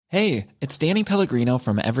Hey, it's Danny Pellegrino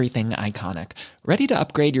from Everything Iconic. Ready to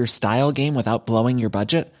upgrade your style game without blowing your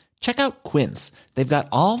budget? Check out Quince. They've got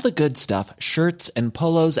all the good stuff, shirts and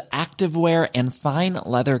polos, activewear, and fine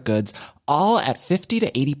leather goods, all at 50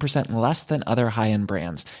 to 80% less than other high-end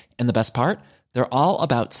brands. And the best part? They're all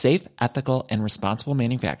about safe, ethical, and responsible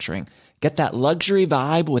manufacturing. Get that luxury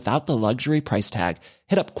vibe without the luxury price tag.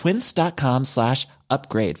 Hit up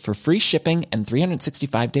quince.com/upgrade for free shipping and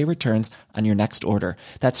 365-day returns on your next order.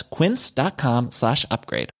 That's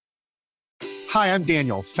quince.com/upgrade. Hi, I'm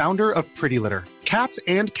Daniel, founder of Pretty Litter. Cats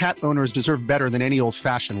and cat owners deserve better than any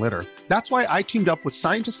old-fashioned litter. That's why I teamed up with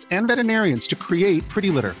scientists and veterinarians to create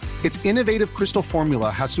Pretty Litter. Its innovative crystal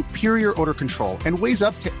formula has superior odor control and weighs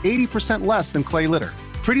up to 80% less than clay litter.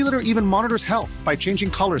 Pretty Litter even monitors health by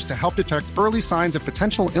changing colors to help detect early signs of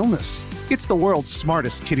potential illness. It's the world's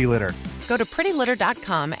smartest kitty litter. Go to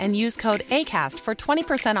prettylitter.com and use code ACAST for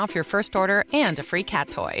 20% off your first order and a free cat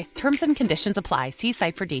toy. Terms and conditions apply. See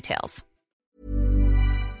site for details.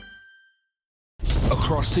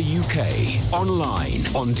 Across the UK, online,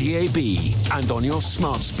 on DAB, and on your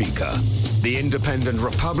smart speaker. The Independent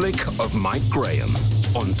Republic of Mike Graham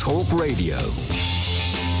on Talk Radio.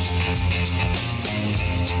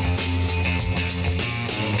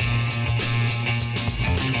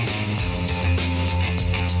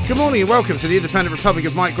 Good morning and welcome to the Independent Republic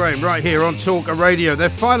of Mike Graham right here on Talk Radio. They're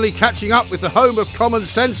finally catching up with the home of common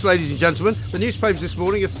sense, ladies and gentlemen. The newspapers this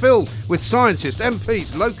morning are filled with scientists,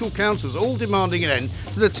 MPs, local councils, all demanding an end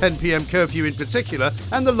to the 10 p.m. curfew in particular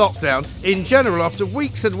and the lockdown in general. After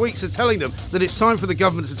weeks and weeks of telling them that it's time for the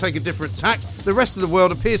government to take a different tack, the rest of the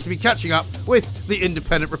world appears to be catching up with the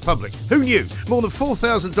Independent Republic. Who knew? More than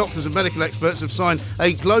 4,000 doctors and medical experts have signed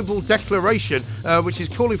a global declaration which is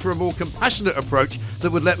calling for a more compassionate approach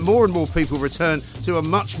that would let more and more people return to a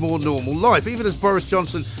much more normal life. Even as Boris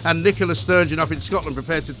Johnson and Nicola Sturgeon up in Scotland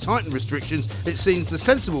prepare to tighten restrictions, it seems the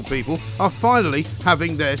sensible people are finally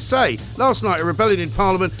having their say. Last night, a rebellion in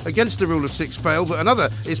Parliament against the rule of six failed, but another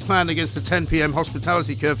is planned against the 10 p.m.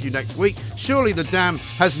 hospitality curfew next week. Surely the dam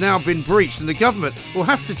has now been breached, and the government will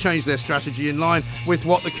have to change their strategy in line with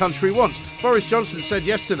what the country wants. Boris Johnson said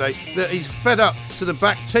yesterday that he's fed up to the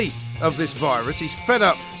back teeth of this virus. He's fed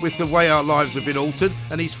up with the way our lives have been altered,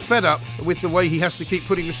 and he's fed up with the way he has to keep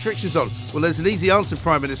putting restrictions on. Well, there's an easy answer,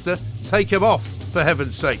 Prime Minister. Take them off, for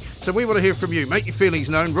heaven's sake. So we want to hear from you. Make your feelings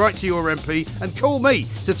known, write to your MP, and call me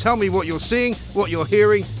to tell me what you're seeing, what you're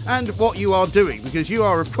hearing, and what you are doing, because you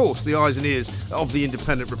are, of course, the eyes and ears of the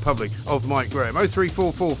Independent Republic of Mike Graham.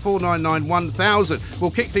 0344 499 1000. We'll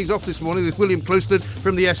kick things off this morning with William Clouston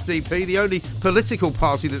from the SDP, the only political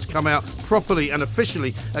party that's come out properly and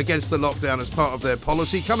officially against the lockdown as part of their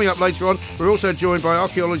policy. Coming up later on, we're also joined by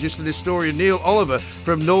archaeologist and historian Neil Oliver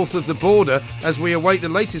from north of the border as we await the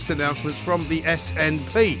latest announcements from the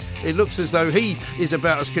SNP. It looks as though he is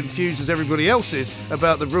about as confused as everybody else is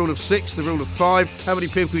about the rule of six, the rule of five, how many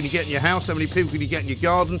people can you get in your house, how many people can you get in your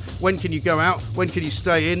garden, when can you go out, when can you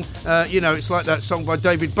stay in. It's like that song by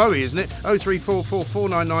David Bowie, isn't it? 0344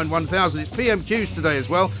 499 1000. It's PMQs today as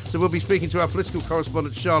well, so we'll be speaking to our political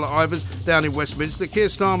correspondent Charlotte Ivers down in Westminster. Keir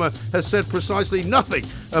Starmer has said precisely nothing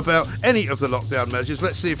about any of the lockdown measures.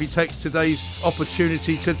 Let's see if he takes today's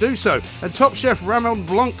opportunity to do so. And top chef Ramon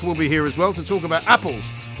Blanc will be here as well to talk about apples,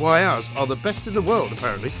 why ours are the best in the world,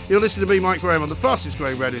 apparently. You're listening to me, Mike Graham, on the fastest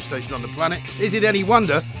growing radio station on the planet. Is it any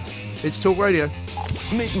wonder? It's Talk Radio.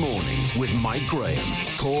 Mid-morning with Mike Graham.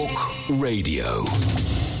 Talk Radio.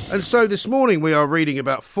 And so this morning we are reading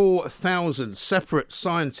about 4,000 separate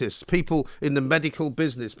scientists, people in the medical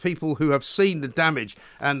business, people who have seen the damage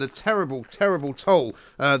and the terrible, terrible toll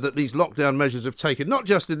that these lockdown measures have taken, not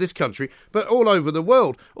just in this country, but all over the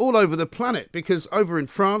world, all over the planet. Because over in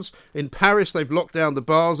France, in Paris, they've locked down the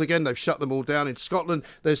bars again. They've shut them all down. In Scotland,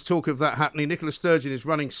 there's talk of that happening. Nicola Sturgeon is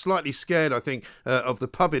running slightly scared, I think, of the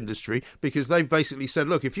pub industry, because they've basically said,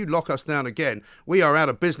 look, if you lock us down again, we are out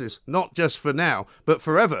of business, not just for now, but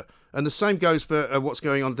forever. And the same goes for what's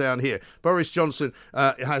going on down here. Boris Johnson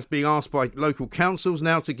has been asked by local councils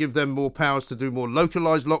now to give them more powers to do more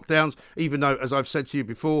localised lockdowns, even though, as I've said to you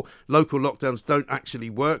before, local lockdowns don't actually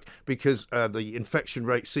work because the infection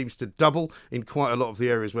rate seems to double in quite a lot of the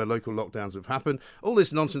areas where local lockdowns have happened. All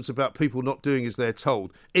this nonsense about people not doing as they're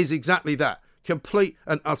told is exactly that. Complete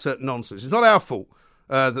and utter nonsense. It's not our fault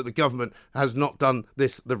that the government has not done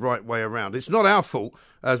this the right way around. It's not our fault,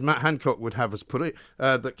 as Matt Hancock would have us put it,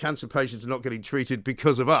 that cancer patients are not getting treated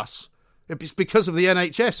because of us. It's because of the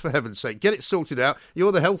NHS, for heaven's sake. Get it sorted out.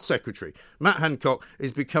 You're the health secretary. Matt Hancock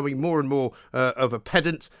is becoming more and more of a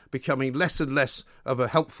pedant, becoming less and less of a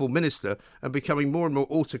helpful minister, and becoming more and more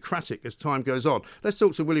autocratic as time goes on. Let's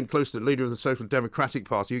talk to William Clouston, leader of the Social Democratic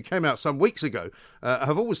Party, who came out some weeks ago,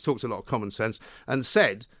 have always talked a lot of common sense, and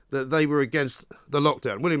said that they were against the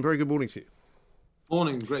lockdown. William, very good morning to you.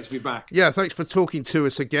 Morning, great to be back. Yeah, thanks for talking to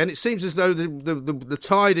us again. It seems as though the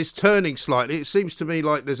tide is turning slightly. It seems to me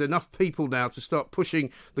like there's enough people now to start pushing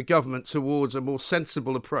the government towards a more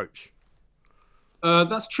sensible approach.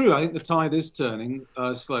 That's true. I think the tide is turning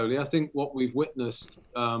slowly. I think what we've witnessed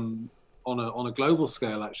on a global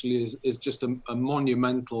scale actually is just a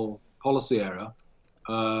monumental policy error,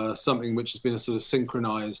 something which has been a sort of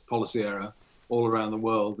synchronised policy error all around the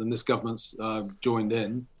world, and this government's joined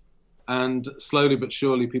in. And slowly but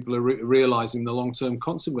surely, people are realising the long-term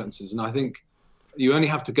consequences. And I think you only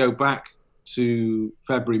have to go back to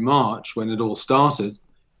February, March, when it all started,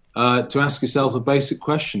 to ask yourself a basic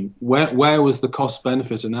question. Where was the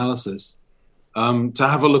cost-benefit analysis? To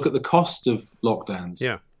have a look at the cost of lockdowns.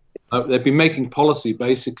 Yeah. They've been making policy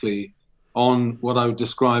basically on what I would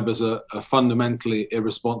describe as a fundamentally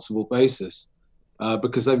irresponsible basis,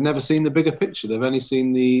 because they've never seen the bigger picture. They've only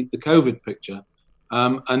seen the COVID picture.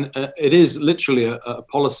 And it is literally a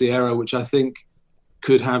policy error which I think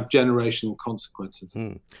could have generational consequences.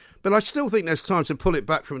 But I still think there's time to pull it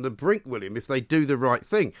back from the brink, William, if they do the right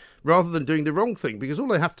thing, rather than doing the wrong thing, because all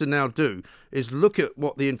they have to now do is look at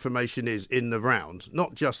what the information is in the round,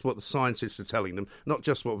 not just what the scientists are telling them, not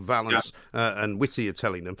just what Valence and Whitty are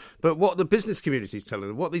telling them, but what the business community is telling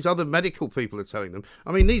them, what these other medical people are telling them.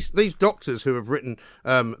 I mean, these doctors who have written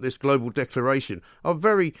this global declaration are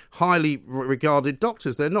very highly regarded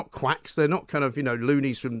doctors. They're not quacks. They're not kind of,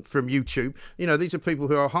 loonies from YouTube. These are people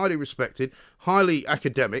who are highly respected, highly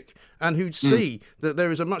academic, and who see that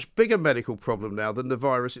there is a much bigger medical problem now than the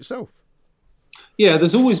virus itself. Yeah,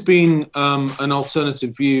 there's always been an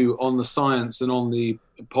alternative view on the science and on the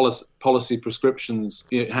policy prescriptions,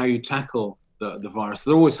 how you tackle the virus.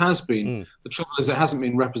 There always has been. The trouble is it hasn't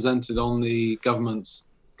been represented on the government's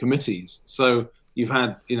committees. So you've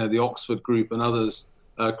had, the Oxford Group and others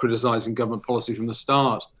criticising government policy from the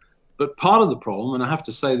start. But part of the problem, and I have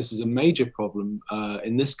to say this is a major problem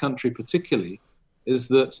in this country particularly, is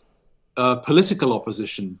that political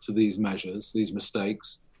opposition to these measures, these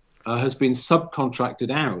mistakes, has been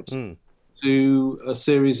subcontracted out to a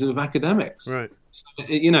series of academics. Right. So,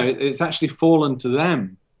 it's actually fallen to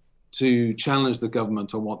them to challenge the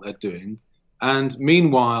government on what they're doing. And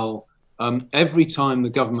meanwhile, every time the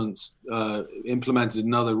government's implemented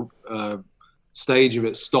another stage of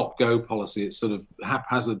its stop-go policy, its sort of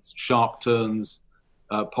haphazard, sharp turns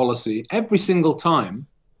policy, every single time,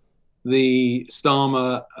 the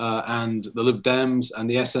Starmer and the Lib Dems and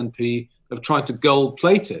the SNP have tried to gold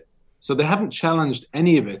plate it. So they haven't challenged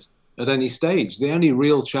any of it at any stage. The only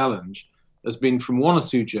real challenge has been from one or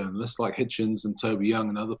two journalists like Hitchens and Toby Young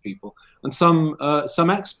and other people, and some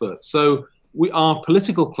experts. So our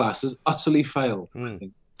political class has utterly failed, I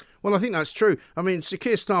think. Well, I think that's true. I mean, Sir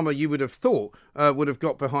Keir Starmer, you would have thought, would have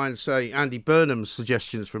got behind, say, Andy Burnham's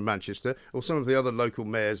suggestions from Manchester, or some of the other local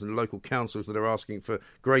mayors and local councils that are asking for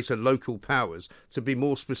greater local powers to be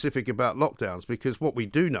more specific about lockdowns, because what we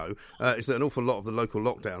do know is that an awful lot of the local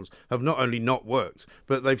lockdowns have not only not worked,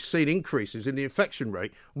 but they've seen increases in the infection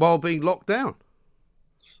rate while being locked down.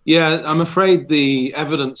 Yeah, I'm afraid the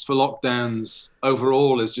evidence for lockdowns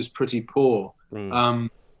overall is just pretty poor.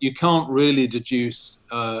 You can't really deduce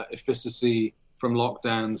efficacy from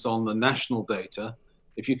lockdowns on the national data.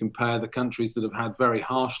 If you compare the countries that have had very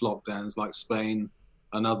harsh lockdowns, like Spain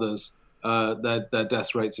and others, their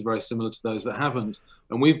death rates are very similar to those that haven't.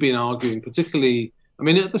 And we've been arguing, particularly,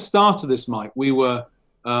 at the start of this, Mike, we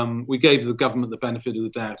gave the government the benefit of the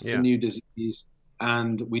doubt. It's a new disease,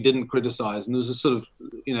 and we didn't criticise. And there was a sort of,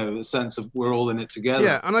 a sense of we're all in it together.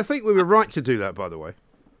 Yeah, and I think we were right to do that, by the way.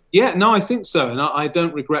 Yeah, no, I think so, and I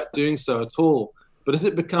don't regret doing so at all. But as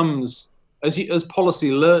it becomes, as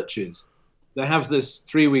policy lurches, they have this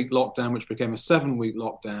 3-week lockdown, which became a 7-week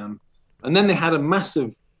lockdown, and then they had a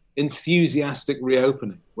massive, enthusiastic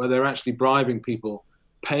reopening where they're actually bribing people,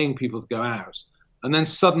 paying people to go out, and then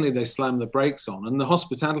suddenly they slam the brakes on, and the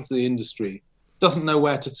hospitality industry doesn't know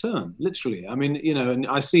where to turn, literally. And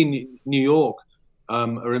I see New York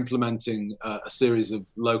are implementing a series of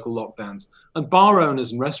local lockdowns. And bar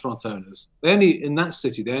owners and restaurant owners, in that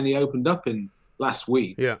city, they only opened up in last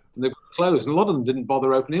week. Yeah. And they were closed. And a lot of them didn't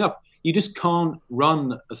bother opening up. You just can't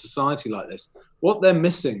run a society like this. What they're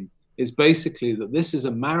missing is basically that this is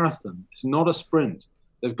a marathon. It's not a sprint.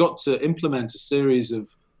 They've got to implement a series of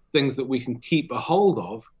things that we can keep a hold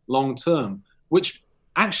of long term, which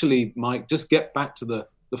actually might just get back to the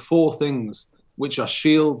four things which are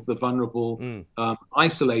shield the vulnerable,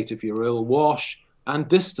 isolate if you're ill, wash, and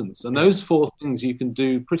distance. And those four things you can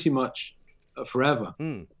do pretty much forever.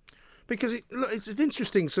 Because it's an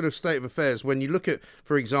interesting sort of state of affairs when you look at,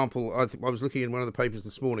 for example, I was looking in one of the papers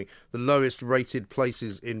this morning, the lowest rated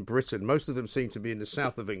places in Britain. Most of them seem to be in the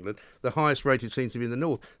south of England. The highest rated seems to be in the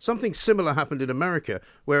north. Something similar happened in America,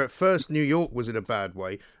 where at first New York was in a bad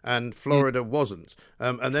way and Florida wasn't.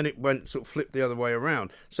 And then it went sort of flipped the other way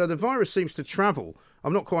around. So the virus seems to travel.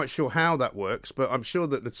 I'm not quite sure how that works, but I'm sure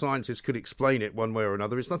that the scientists could explain it one way or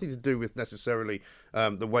another. It's nothing to do with necessarily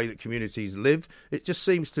the way that communities live. It just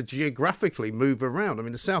seems to geographically move around. I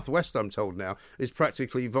mean, the southwest, I'm told now, is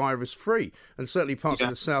practically virus-free, and certainly parts of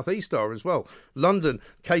the southeast are as well. London,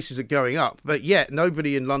 cases are going up, but yet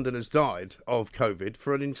nobody in London has died of COVID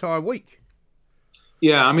for an entire week.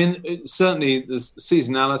 Yeah, I mean, certainly the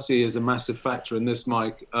seasonality is a massive factor in this,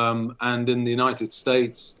 Mike, and in the United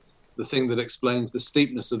States, the thing that explains the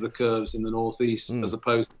steepness of the curves in the northeast, as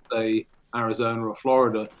opposed to, say, Arizona or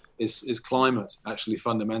Florida, is climate, actually,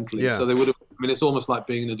 fundamentally. So they would have, I mean, it's almost like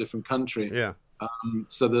being in a different country.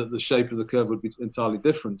 So the shape of the curve would be entirely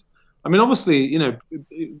different. I mean, obviously, you know,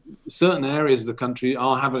 certain areas of the country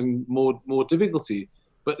are having more difficulty.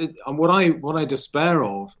 But what I despair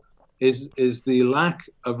of is the lack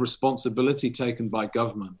of responsibility taken by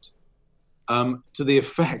government to the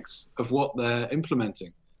effects of what they're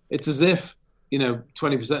implementing. It's as if, you know,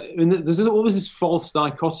 20%. I mean, there's always this false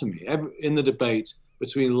dichotomy in the debate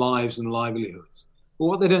between lives and livelihoods. But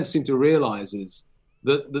what they don't seem to realise is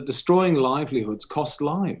that destroying livelihoods costs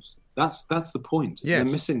lives. That's the point. Yes.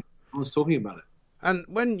 They're missing. I was talking about it. And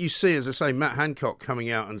when you see, as I say, Matt Hancock coming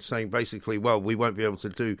out and saying basically, well, we won't be able to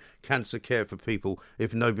do cancer care for people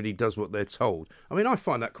if nobody does what they're told. I mean, I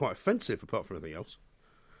find that quite offensive, apart from anything else.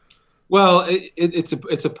 Well,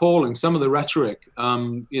 it's appalling. Some of the rhetoric,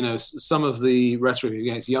 you know, some of the rhetoric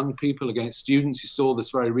against young people, against students. You saw this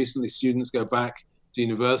very recently. Students go back to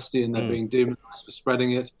university and they're being demonized for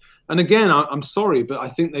spreading it. And again, I'm sorry, but I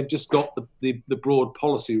think they've just got the broad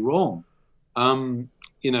policy wrong.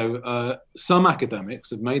 You know, some academics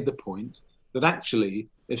have made the point that actually,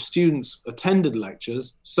 if students attended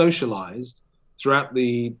lectures, socialized throughout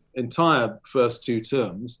the entire first two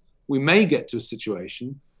terms, we may get to a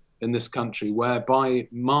situation in this country where by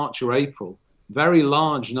March or April, very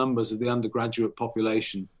large numbers of the undergraduate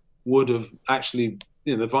population would have actually,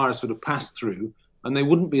 you know, the virus would have passed through and they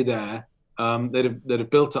wouldn't be there. They'd have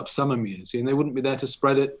built up some immunity and they wouldn't be there to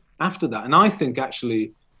spread it after that. And I think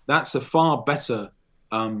actually that's a far better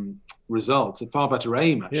result, a far better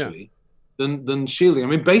aim actually than shielding. I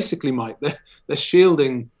mean, basically, Mike, they're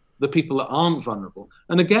shielding the people that aren't vulnerable.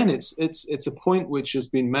 And again, it's a point which has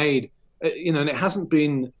been made, you know, and it hasn't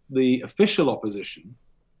been the official opposition.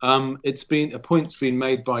 It's been a point's been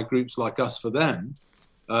made by groups like Us for Them,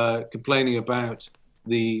 complaining about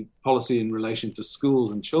the policy in relation to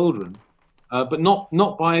schools and children, but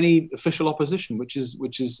not by any official opposition, which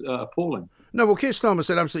is appalling. No, well, Keir Starmer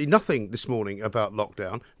said absolutely nothing this morning about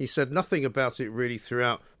lockdown. He said nothing about it really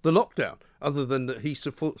throughout the lockdown, other than that he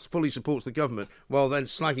fully supports the government, while then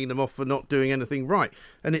slagging them off for not doing anything right.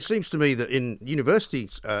 And it seems to me that in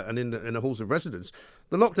universities and in the halls of residence,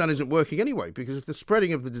 the lockdown isn't working anyway, because if the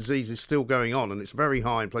spreading of the disease is still going on, and it's very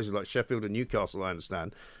high in places like Sheffield and Newcastle, I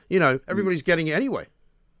understand, you know, everybody's getting it anyway.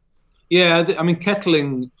 Yeah, I mean,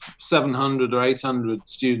 kettling 700 or 800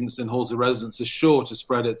 students in halls of residence is sure to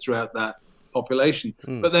spread it throughout that population.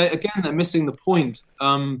 But they're missing the point.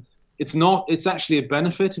 It's actually a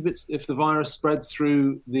benefit if the virus spreads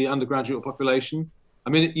through the undergraduate population. I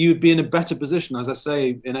mean, you'd be in a better position, as I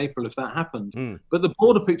say, in April if that happened. But the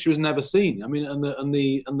broader picture is never seen. I mean, and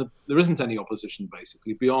there isn't any opposition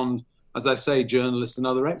basically beyond, as I say, journalists and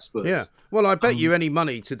other experts. Yeah. Well, I bet you any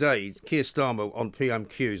money today, Keir Starmer on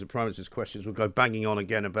PMQs, the Prime Minister's questions, will go banging on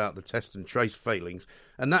again about the test and trace failings.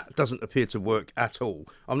 And that doesn't appear to work at all.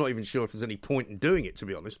 I'm not even sure if there's any point in doing it, to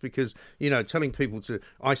be honest, because, you know, telling people to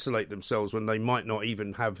isolate themselves when they might not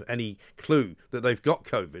even have any clue that they've got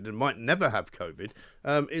COVID and might never have COVID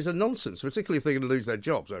is a nonsense, particularly if they're going to lose their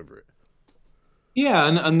jobs over it. Yeah,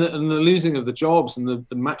 and the losing of the jobs and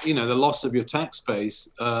the loss of your tax base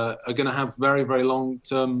are going to have very, very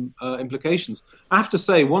long-term implications. I have to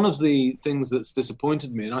say, one of the things that's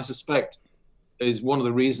disappointed me, and I suspect is one of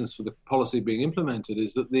the reasons for the policy being implemented,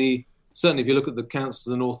 is that certainly if you look at the councils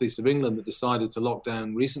in the northeast of England that decided to lock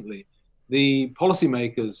down recently, the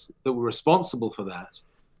policymakers that were responsible for that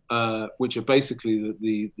which are basically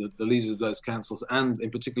the leaders of those councils, and in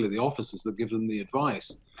particular the officers that give them the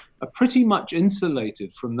advice, are pretty much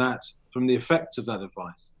insulated from the effects of that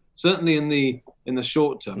advice. Certainly in the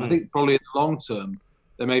short term. I think probably in the long term,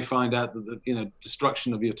 they may find out that the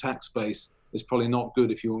destruction of your tax base is probably not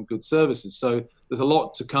good if you want good services. So there's a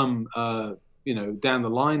lot to come, down the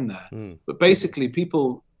line there. But basically,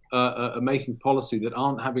 people are making policy that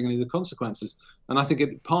aren't having any of the consequences, and I think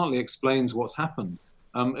it partly explains what's happened.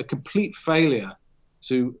 A complete failure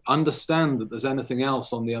to understand that there's anything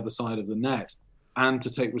else on the other side of the net and to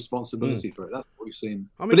take responsibility for it. That's what we've seen.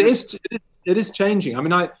 But it is changing. I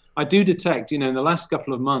mean, I do detect, in the last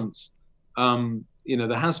couple of months,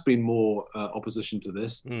 there has been more opposition to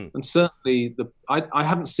this. And certainly I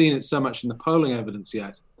haven't seen it so much in the polling evidence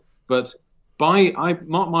yet. But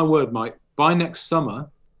mark my word, Mike, by next summer,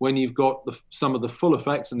 when you've got some of the full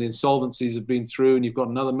effects and the insolvencies have been through and you've got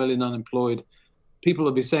another million unemployed, people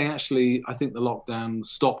will be saying, actually, I think the lockdown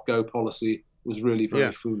stop-go policy was really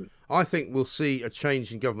very foolish. I think we'll see a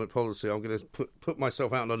change in government policy. I'm going to put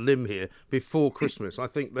myself out on a limb here before Christmas. I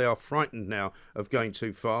think they are frightened now of going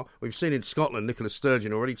too far. We've seen in Scotland Nicola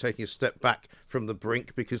Sturgeon already taking a step back from the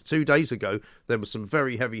brink, because 2 days ago there were some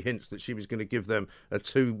very heavy hints that she was going to give them a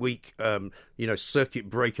 2-week, circuit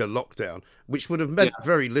breaker lockdown, which would have meant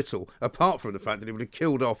very little, apart from the fact that it would have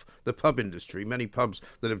killed off the pub industry. Many pubs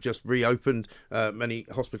that have just reopened, many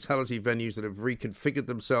hospitality venues that have reconfigured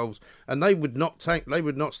themselves, and they would not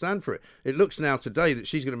stand for it. It looks now today that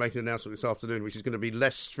she's going to make an announcement this afternoon which is going to be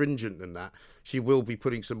less stringent than that. She will be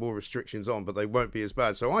putting some more restrictions on, but they won't be as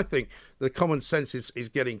bad. So I think the common sense is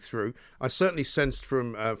getting through. I certainly sensed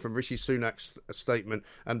from Rishi Sunak's statement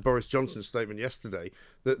and Boris Johnson's statement yesterday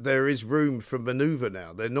that there is room for manoeuvre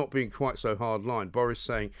now. They're not being quite so hard-line. Boris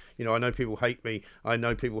saying, I know people hate me. I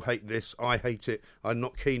know people hate this. I hate it. I'm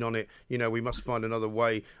not keen on it. We must find another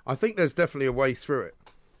way. I think there's definitely a way through it.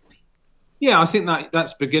 Yeah, I think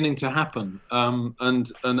that's beginning to happen.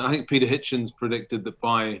 And I think Peter Hitchens predicted that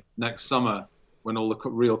by next summer, when all the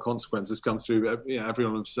real consequences come through,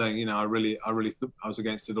 everyone was saying, I was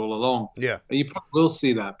against it all along. Yeah. And you probably will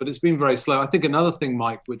see that, but it's been very slow. I think another thing,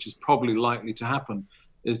 Mike, which is probably likely to happen,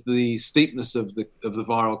 is the steepness of the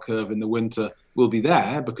viral curve in the winter will be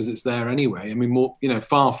there, because it's there anyway. I mean,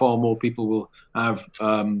 far more people will have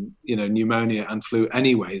pneumonia and flu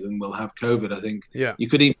anyway than will have COVID. I think. Yeah. You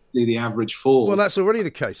could even see the average fall. Well, that's already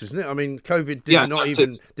the case, isn't it? I mean, COVID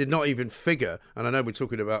did not even figure, and I know we're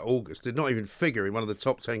talking about August, did not even figure in one of the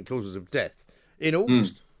top 10 causes of death in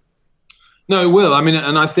August. No, it will. I mean,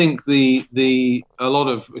 and I think a lot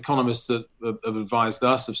of economists that have advised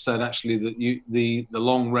us have said actually that the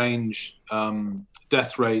long range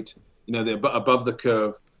death rate, they're above the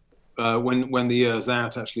curve, when the year's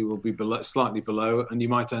out actually will be slightly below, and you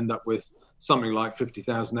might end up with something like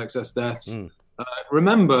 50,000 excess deaths.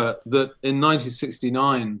 Remember that in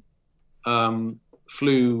 1969,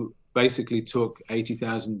 flu basically took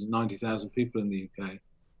 80,000 to 90,000 people in the UK,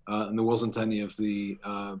 and there wasn't any of the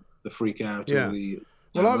freak out. Yeah. Or the,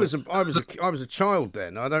 well, I was a child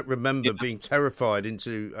then. I don't remember being terrified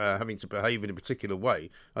into having to behave in a particular way.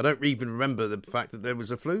 I don't even remember the fact that there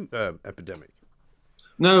was a flu epidemic.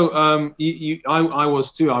 No, I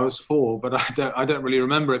was too. I was 4, but I don't really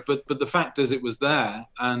remember it. But the fact is, it was there,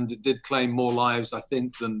 and it did claim more lives, I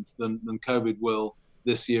think, than COVID will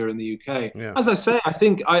this year in the UK. Yeah. As I say,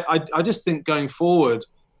 I just think going forward,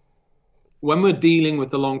 when we're dealing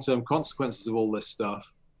with the long-term consequences of all this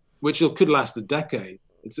stuff, which could last a decade,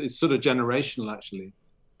 it's sort of generational actually.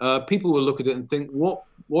 People will look at it and think, what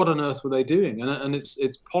on earth were they doing? And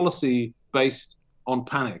it's policy based on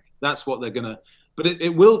panic. That's what they're gonna. But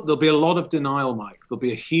there'll be a lot of denial, Mike. There'll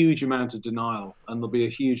be a huge amount of denial, and there'll be a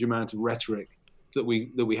huge amount of rhetoric that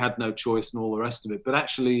we had no choice and all the rest of it. But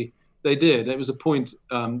actually, they did. It was a point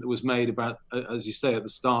that was made about, as you say at the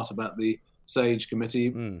start, about the SAGE committee.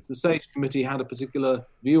 The SAGE committee had a particular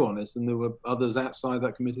view on it, and there were others outside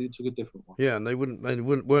that committee that took a different one. Yeah, and they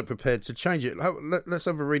weren't prepared to change it. Let's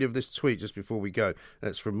have a read of this tweet just before we go.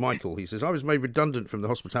 That's from Michael. He says, I was made redundant from the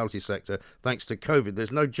hospitality sector thanks to COVID.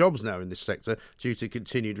 There's no jobs now in this sector due to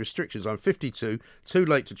continued restrictions. I'm 52, too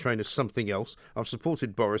late to train as something else. I've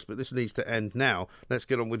supported Boris, but this needs to end now. Let's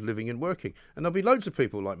get on with living and working. And there'll be loads of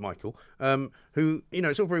people like Michael who,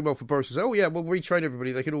 it's all very well for Boris to say, oh yeah, we'll retrain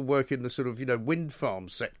everybody. They can all work in the sort of, wind farm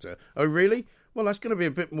sector. Oh, really? Well, that's going to be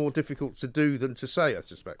a bit more difficult to do than to say, I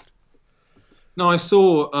suspect. No, I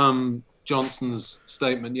saw Johnson's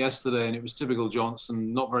statement yesterday, and it was typical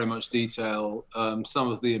Johnson, not very much detail. Some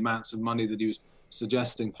of the amounts of money that he was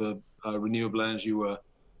suggesting for renewable energy were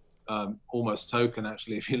almost token,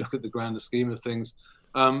 actually, if you look at the grander scheme of things.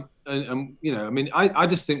 And you know, I mean, I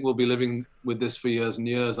just think we'll be living with this for years and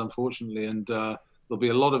years, unfortunately, and there'll be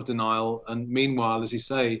a lot of denial. And meanwhile, as you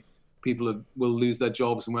say, people will lose their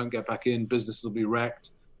jobs and won't get back in. Businesses will be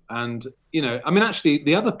wrecked. And, you know, I mean, actually,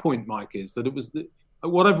 the other point, Mike, is that it was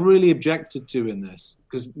what I've really objected to in this,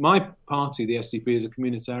 because my party, the SDP, is a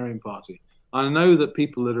communitarian party. I know that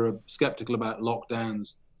people that are skeptical about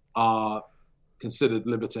lockdowns are considered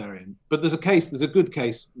libertarian, but there's a good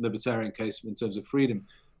case, libertarian case in terms of freedom,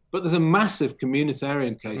 but there's a massive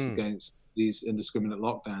communitarian case against these indiscriminate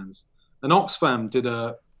lockdowns. And Oxfam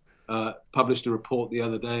published a report the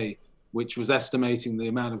other day, which was estimating the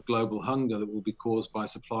amount of global hunger that will be caused by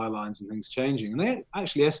supply lines and things changing. And they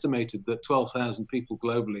actually estimated that 12,000 people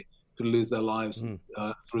globally could lose their lives as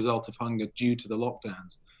a result of hunger due to the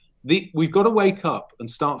lockdowns. We've got to wake up and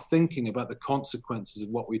start thinking about the consequences of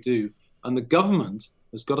what we do. And the government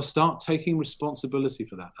has got to start taking responsibility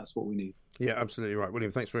for that. That's what we need. Yeah, absolutely right.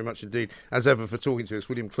 William, thanks very much indeed, as ever, for talking to us.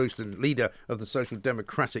 William Clouston, leader of the Social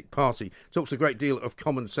Democratic Party, talks a great deal of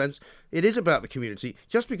common sense. It is about the community.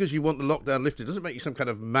 Just because you want the lockdown lifted doesn't make you some kind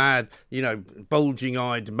of mad, you know,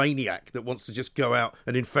 bulging-eyed maniac that wants to just go out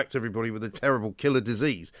and infect everybody with a terrible killer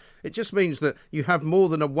disease. It just means that you have more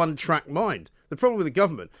than a one-track mind. The problem with the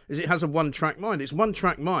government is it has a one-track mind. Its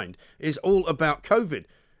one-track mind is all about COVID.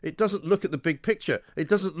 It doesn't look at the big picture. It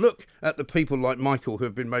doesn't look at the people like Michael who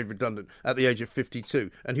have been made redundant at the age of 52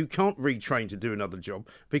 and who can't retrain to do another job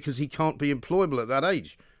because he can't be employable at that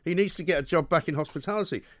age. He needs to get a job back in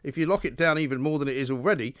hospitality. If you lock it down even more than it is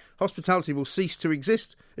already, hospitality will cease to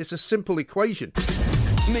exist. It's a simple equation.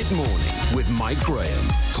 Mid-morning with Mike Graham.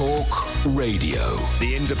 Talk Radio.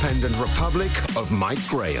 The Independent Republic of Mike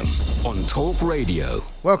Graham on Talk Radio.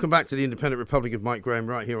 Welcome back to the Independent Republic of Mike Graham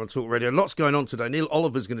right here on Talk Radio. Lots going on today. Neil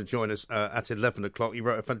Oliver's going to join us at 11 o'clock. He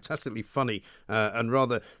wrote a fantastically funny and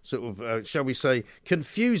rather sort of, shall we say,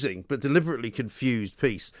 confusing, but deliberately confused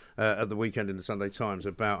piece at the weekend in the Sunday Times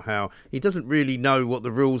about how he doesn't really know what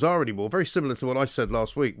the rules are anymore. Very similar to what I said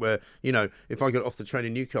last week where, you know, if I got off the train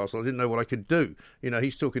in Newcastle, I didn't know what I could do. You know,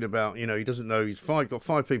 he's talking about, you know, he doesn't know, got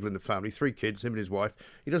 5 people in the family, 3 kids, him and his wife.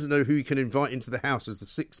 He doesn't know who he can invite into the house as the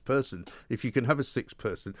 6th person. If you can have a 6th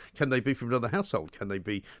person, can they be from another household? Can they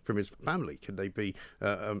be from his family? Can they be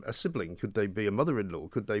a sibling? Could they be a mother-in-law?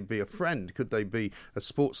 Could they be a friend? Could they be a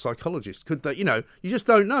sports psychologist? Could they, you know, you just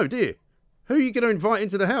don't know, do you? Who are you going to invite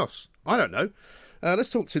into the house? I don't know.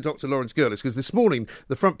 Let's talk to Dr. Lawrence Gurlis, because this morning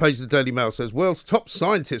the front page of the Daily Mail says world's top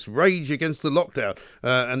scientists rage against the lockdown,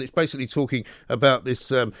 and it's basically talking about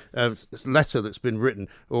this letter that's been written,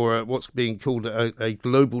 or what's being called a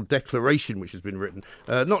global declaration which has been written,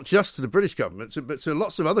 not just to the British government, but to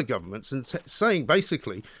lots of other governments, and saying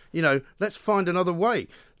basically, you know, let's find another way.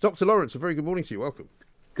 Dr. Lawrence, a very good morning to you. Welcome.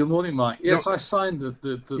 Good morning, Mike. Yes, I signed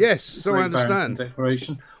the yes, so I understand. Barrington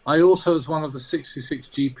Declaration. I also was one of the 66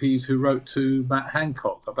 GPs who wrote to Matt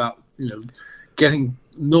Hancock about, you know, getting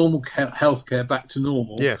normal healthcare back to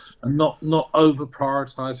normal, yes, and not over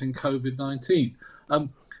prioritising COVID-19.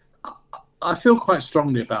 I feel quite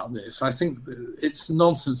strongly about this. I think it's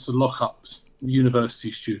nonsense to lock up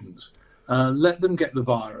university students. Let them get the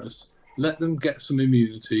virus. Let them get some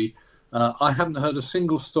immunity. I haven't heard a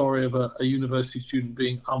single story of a university student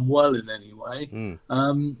being unwell in any way.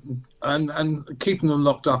 And keeping them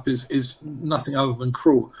locked up is nothing other than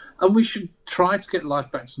cruel. And we should try to get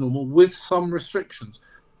life back to normal with some restrictions,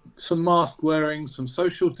 some mask wearing, some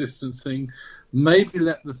social distancing, maybe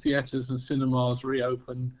let the theatres and cinemas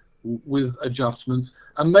reopen with adjustments,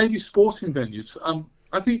 and maybe sporting venues.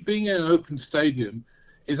 I think being in an open stadium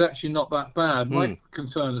is actually not that bad. My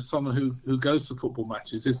concern as someone who goes to football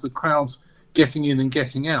matches is the crowds getting in and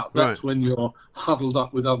getting out. That's when you're huddled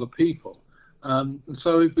up with other people.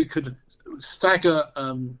 So if we could stagger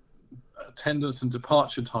attendance and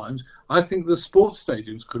departure times, I think the sports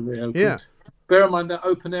stadiums could reopen. Yeah. Bear in mind they're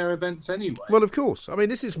open-air events anyway. Well, of course. I mean,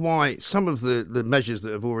 this is why some of the measures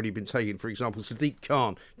that have already been taken, for example, Sadiq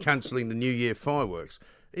Khan cancelling the New Year fireworks,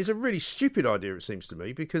 is a really stupid idea, it seems to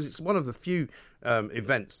me, because it's one of the few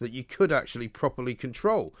events that you could actually properly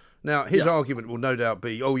control. Now, his argument will no doubt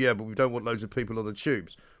be, oh, yeah, but we don't want loads of people on the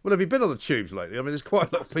tubes. Well, have you been on the tubes lately? I mean, there's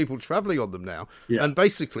quite a lot of people travelling on them now. Yeah. And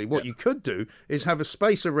basically what you could do is have a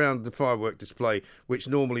space around the firework display, which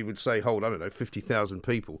normally would say hold, I don't know, 50,000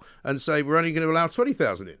 people, and say we're only going to allow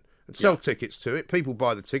 20,000 in. And sell tickets to it. People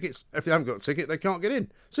buy the tickets. If they haven't got a ticket, they can't get in.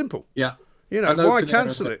 Simple. Yeah. You know, why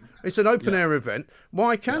cancel it? It's an open-air event.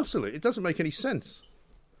 Why cancel it? It doesn't make any sense.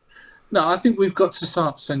 No, I think we've got to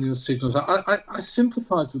start sending the signals. I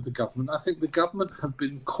sympathise with the government. I think the government have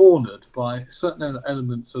been cornered by certain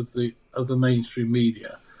elements of the mainstream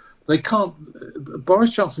media. They can't.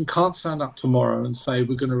 Boris Johnson can't stand up tomorrow and say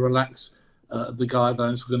we're going to relax the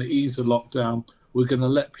guidelines, we're going to ease the lockdown, we're going to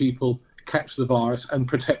let people catch the virus and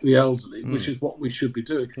protect the elderly, which is what we should be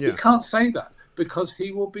doing. He can't say that because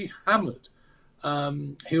he will be hammered.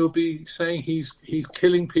 He will be saying he's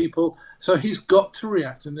killing people. So he's got to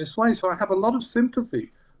react in this way. So I have a lot of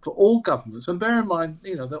sympathy for all governments. And bear in mind,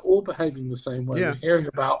 they're all behaving the same way. Yeah. We're hearing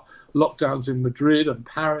about lockdowns in Madrid and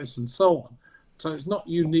Paris and so on. So it's not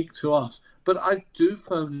unique to us. But I do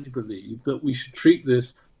firmly believe that we should treat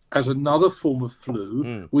this as another form of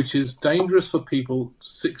flu, which is dangerous for people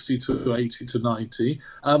 60 to 80 to 90,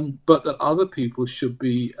 but that other people should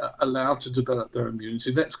be allowed to develop their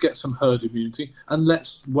immunity. Let's get some herd immunity and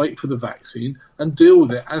let's wait for the vaccine and deal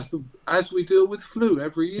with it as we deal with flu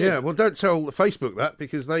every year. Yeah, well, don't tell Facebook that,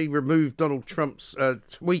 because they removed Donald Trump's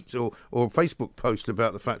tweet or Facebook post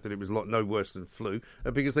about the fact that it was no worse than flu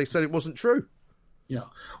because they said it wasn't true. Yeah,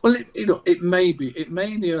 well, it may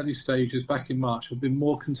in the early stages back in March have been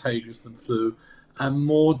more contagious than flu and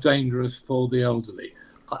more dangerous for the elderly.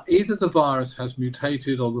 Either the virus has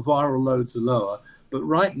mutated or the viral loads are lower, but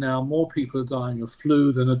right now more people are dying of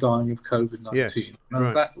flu than are dying of COVID-19. Yes,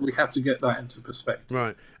 right. That we have to get that into perspective.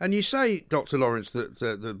 Right, and you say, Dr. Lawrence, that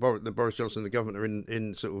the Boris Johnson and the government are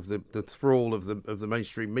in sort of the thrall of the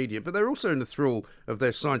mainstream media, but they're also in the thrall of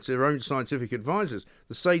their own scientific advisors,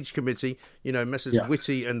 the SAGE Committee, Messrs.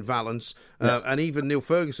 Whitty and Valance, and even Neil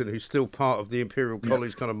Ferguson, who's still part of the Imperial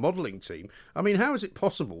College kind of modelling team. I mean, how is it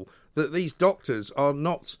possible that these doctors are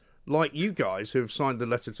not like you guys who have signed the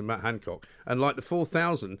letter to Matt Hancock and like the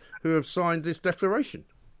 4,000 who have signed this declaration?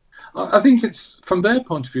 I think it's, from their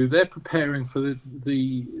point of view, they're preparing for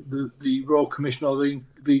the Royal Commission or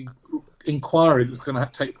the inquiry that's going to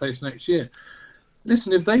take place next year.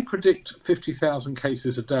 Listen, if they predict 50,000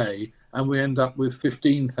 cases a day and we end up with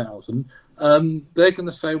 15,000, they're going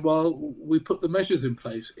to say, well, we put the measures in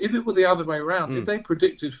place. If it were the other way around, if they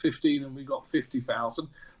predicted 15 and we got 50,000,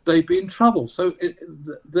 they'd be in trouble. So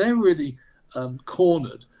they're really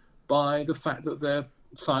cornered by the fact that they're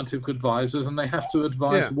scientific advisors and they have to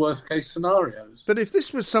advise worst case scenarios. But if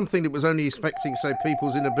this was something that was only affecting, say,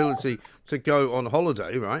 people's inability to go on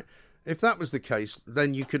holiday, right? If that was the case,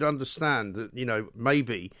 then you could understand that,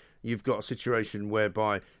 maybe you've got a situation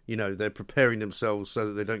whereby, they're preparing themselves so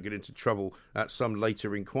that they don't get into trouble at some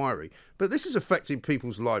later inquiry. But this is affecting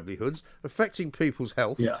people's livelihoods, affecting people's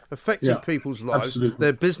health, affecting people's lives, absolutely.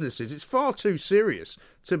 Their businesses. It's far too serious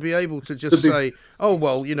to be able to just say, oh,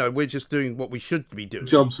 well, we're just doing what we should be doing.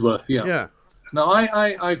 Job's worth, Yeah. No,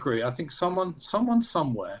 I agree. I think someone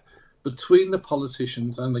somewhere between the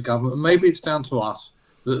politicians and the government, and maybe it's down to us,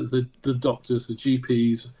 the doctors, the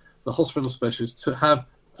GPs, the hospital specialists, to have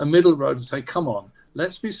a middle road and say, come on,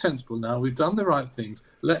 let's be sensible now. We've done the right things.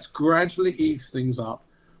 Let's gradually ease things up.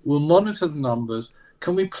 We'll monitor the numbers.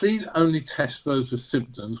 Can we please only test those with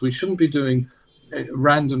symptoms? We shouldn't be doing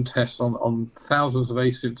random tests on thousands of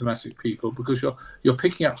asymptomatic people because you're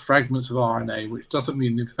picking up fragments of RNA, which doesn't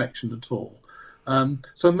mean infection at all.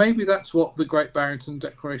 So maybe that's what the Great Barrington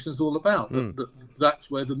Declaration is all about. That's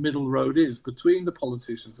where the middle road is between the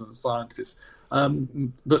politicians and the scientists.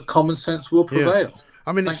 That common sense will prevail. Yeah.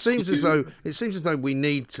 I mean, it seems as though we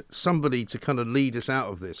need somebody to kind of lead us out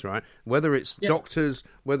of this, right? Whether it's doctors,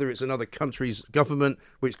 whether it's another country's government,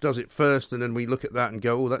 which does it first, and then we look at that and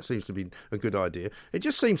go, oh, that seems to be a good idea. It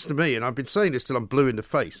just seems to me, and I've been saying this till I'm blue in the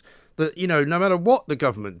face, that, no matter what the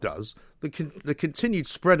government does, the continued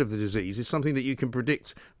spread of the disease is something that you can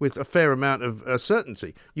predict with a fair amount of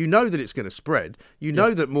certainty. You know that it's going to spread. You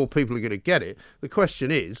know that more people are going to get it. The question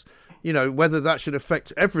is, whether that should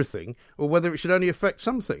affect everything or whether it should only affect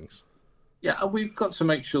some things. Yeah, and we've got to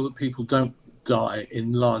make sure that people don't die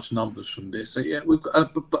in large numbers from this. So,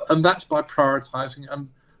 and that's by prioritising and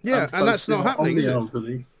that's not happening, is it?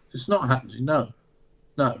 Elderly. It's not happening. No.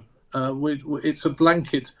 It's a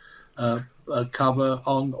blanket cover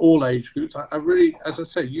on all age groups. I really, as I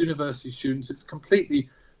say, university students. It's completely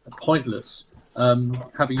pointless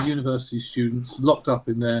having university students locked up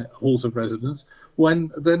in their halls of residence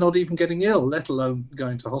when they're not even getting ill, let alone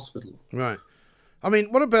going to hospital. Right. I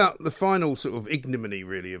mean, what about the final sort of ignominy,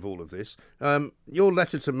 really, of all of this? Your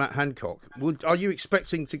letter to Matt Hancock, are you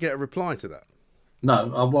expecting to get a reply to that?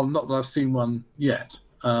 No, well, not that I've seen one yet.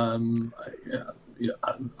 I've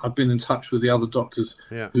been in touch with the other doctors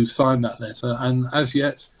who signed that letter, and as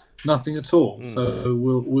yet, nothing at all. So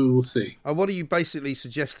we will see. What are you basically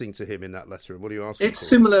suggesting to him in that letter? What are you asking? It's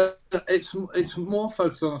similar. It's more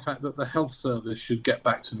focused on the fact that the health service should get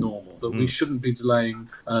back to normal. That we shouldn't be delaying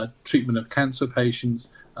treatment of cancer patients.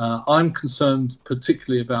 I'm concerned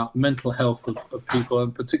particularly about mental health of people,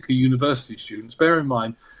 and particularly university students. Bear in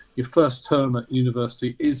mind, your first term at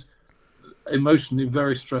university is emotionally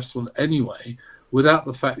very stressful anyway, without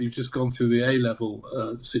the fact you've just gone through the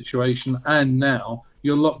A-level situation, and now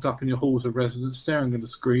you're locked up in your halls of residence, staring at a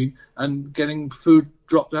screen and getting food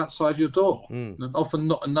dropped outside your door. And often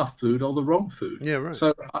not enough food or the wrong food. Yeah, right.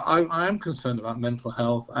 So I am concerned about mental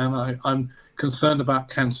health, and I'm concerned about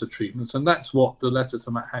cancer treatments, and that's what the letter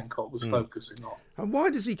to Matt Hancock was focusing on. And why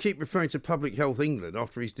does he keep referring to Public Health England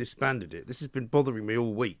after he's disbanded it? This has been bothering me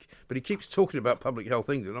all week, but he keeps talking about Public Health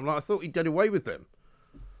England. I'm like, I thought he'd done away with them.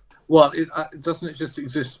 Well, doesn't it just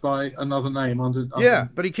exist by another name? Under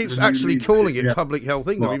but he keeps actually calling it Public Health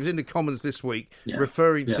England. Well, he was in the Commons this week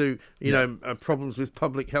referring to, problems with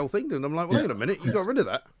Public Health England. I'm like, wait a minute, you got rid of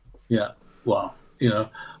that. Yeah, well,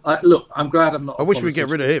 look, I'm glad I'm not... I wish we'd get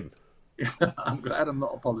rid of him. I'm glad I'm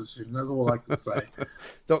not a politician. That's all I can say.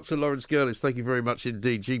 Dr. Lawrence Girlis, thank you very much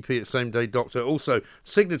indeed. GP at Same Day Doctor, also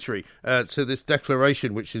signatory to this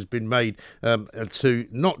declaration which has been made to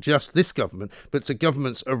not just this government, but to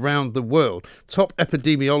governments around the world. Top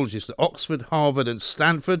epidemiologists at Oxford, Harvard and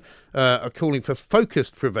Stanford are calling for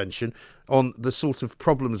focused prevention on the sort of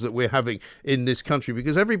problems that we're having in this country,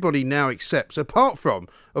 because everybody now accepts, apart from,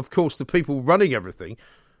 of course, the people running everything,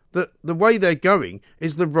 that the way they're going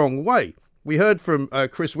is the wrong way. We heard from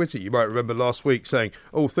Chris Whitty, you might remember last week, saying,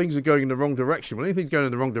 things are going in the wrong direction. Well, anything's going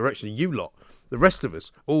in the wrong direction, you lot, the rest of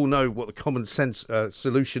us, all know what the common sense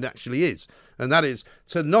solution actually is. And that is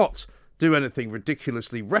to not do anything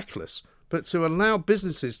ridiculously reckless, but to allow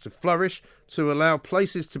businesses to flourish, to allow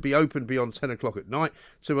places to be open beyond 10 o'clock at night,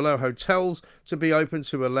 to allow hotels to be open,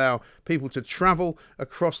 to allow people to travel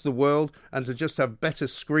across the world and to just have better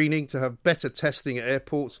screening, to have better testing at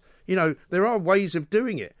airports. There are ways of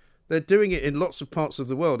doing it. They're doing it in lots of parts of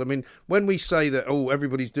the world. I mean, when we say that,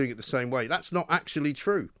 everybody's doing it the same way, that's not actually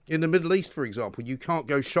true. In the Middle East, for example, you can't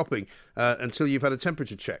go shopping until you've had a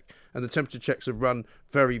temperature check. And the temperature checks are run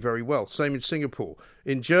very, very well. Same in Singapore.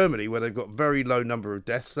 In Germany, where they've got very low number of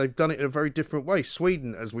deaths, they've done it in a very different way.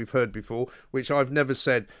 Sweden, as we've heard before, which I've never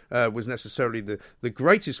said was necessarily the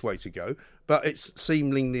greatest way to go, but it's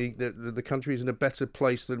seemingly the country is in a better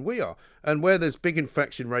place than we are. And where there's big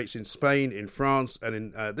infection rates in Spain, in France, and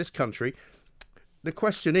in this country, the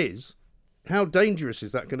question is, how dangerous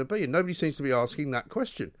is that going to be? And nobody seems to be asking that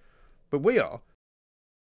question. But we are.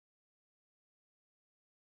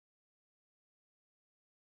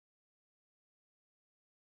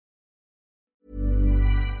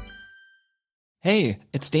 Hey,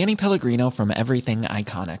 it's Danny Pellegrino from Everything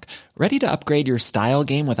Iconic. Ready to upgrade your style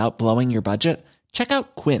game without blowing your budget? Check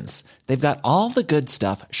out Quince. They've got all the good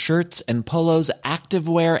stuff, shirts and polos,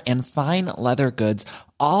 activewear, and fine leather goods,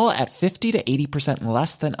 all at 50 to 80%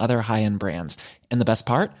 less than other high-end brands. And the best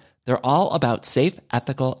part? They're all about safe,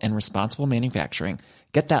 ethical, and responsible manufacturing.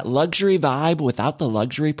 Get that luxury vibe without the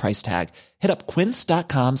luxury price tag. Hit up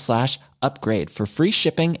quince.com/upgrade for free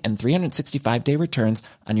shipping and 365-day returns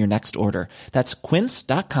on your next order. That's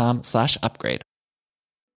quince.com/upgrade.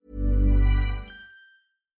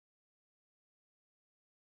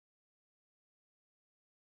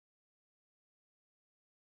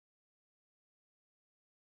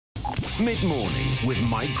 Mid-morning with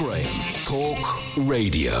Mike Graham. Talk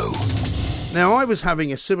Radio. Now, I was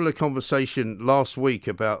having a similar conversation last week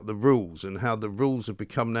about the rules and how the rules have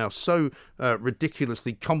become now so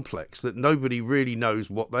ridiculously complex that nobody really knows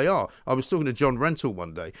what they are. I was talking to John Rentoul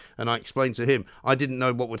one day and I explained to him I didn't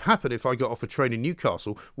know what would happen if I got off a train in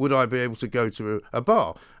Newcastle. Would I be able to go to a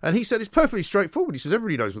bar? And he said it's perfectly straightforward. He says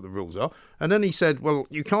everybody knows what the rules are. And then he said, well,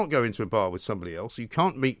 you can't go into a bar with somebody else. You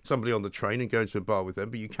can't meet somebody on the train and go into a bar with them,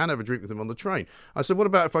 but you can have a drink with them on the train. I said, what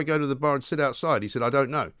about if I go to the bar and sit outside? He said, I don't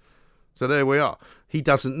know. So there we are. He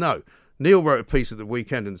doesn't know. Neil wrote a piece at the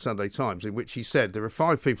weekend in the Sunday Times in which he said there are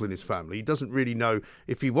 5 people in his family. He doesn't really know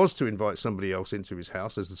if he was to invite somebody else into his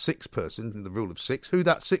house as the 6th person in the rule of 6, who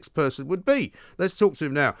that 6th person would be. Let's talk to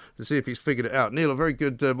him now to see if he's figured it out. Neil, a very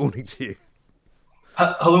good morning to you.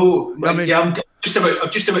 Hello. I'm just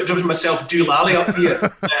about driven myself doolally up here.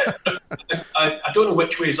 I don't know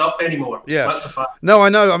which way is up anymore. Yeah, that's a fact. No, I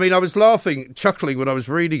know. I mean, I was chuckling when I was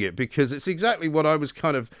reading it because it's exactly what I was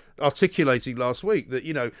kind of articulating last week. That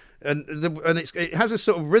it has a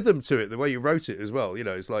sort of rhythm to it. The way you wrote it as well.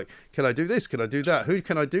 It's like, can I do this? Can I do that? Who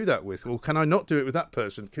can I do that with? Well, can I not do it with that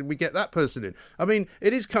person? Can we get that person in? I mean,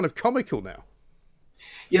 it is kind of comical now.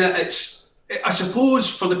 Yeah, I suppose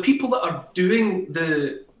for the people that are doing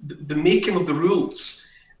the making of the rules,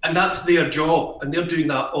 and that's their job, and they're doing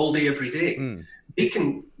that all day, every day. They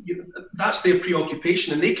can, that's their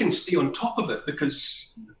preoccupation, and they can stay on top of it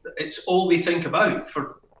because it's all they think about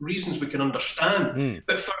for reasons we can understand.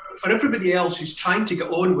 But for everybody else who's trying to get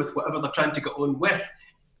on with whatever they're trying to get on with,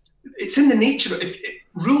 it's in the nature of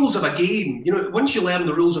rules of a game. Once you learn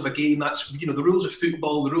the rules of a game, that's the rules of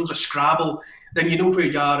football, the rules of Scrabble, then you know where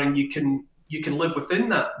you are and you can live within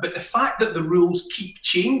that. But the fact that the rules keep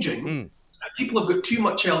changing, and people have got too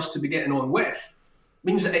much else to be getting on with,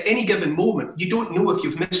 means that at any given moment you don't know if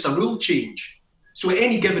you've missed a rule change. So at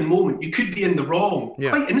any given moment you could be in the wrong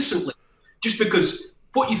quite innocently, just because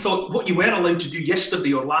what you were allowed to do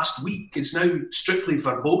yesterday or last week is now strictly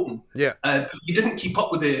verboten. Yeah. You didn't keep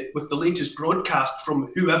up with the latest broadcast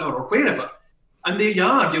from whoever or wherever, and there you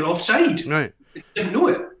are. You're offside. Right. You didn't know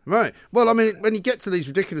it. Right. Well, I mean, when you get to these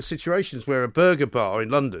ridiculous situations where a burger bar in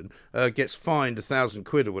London gets fined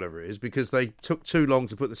 £1,000 or whatever it is because they took too long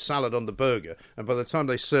to put the salad on the burger, and by the time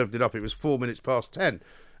they served it up, it was 4 minutes past 10.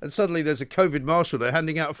 And suddenly there's a COVID marshal there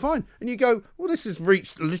handing out a fine, and you go, "Well, this has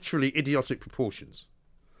reached literally idiotic proportions."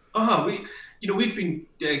 We've been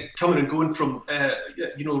coming and going from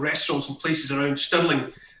restaurants and places around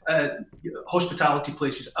Stirling, hospitality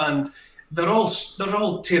places, and they're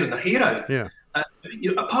all tearing their hair out. Yeah.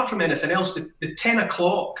 Apart from anything else, the 10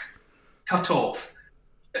 o'clock cut off.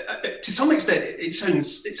 To some extent, it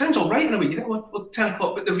sounds all right in a way. You think, well, 10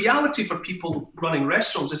 o'clock, but the reality for people running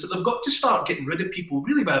restaurants is that they've got to start getting rid of people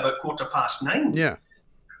really by about 9:15. Yeah.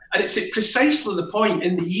 And it's at precisely the point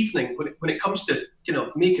in the evening when it comes to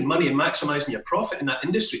making money and maximising your profit in that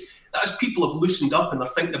industry, that as people have loosened up and they're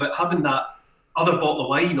thinking about having that other bottle of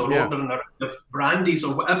wine or ordering a round of brandies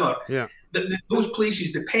or whatever, that those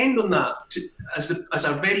places depend on that as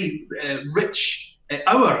a very rich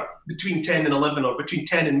hour between 10 and 11 or between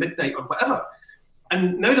 10 and midnight or whatever.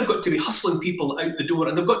 And now they've got to be hustling people out the door,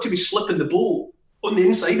 and they've got to be slipping the bowl on the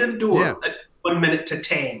inside of the door at 1 minute to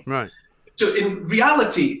 10. Right. So in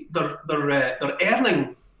reality, their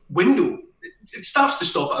earning window, it starts to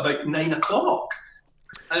stop at about 9 o'clock.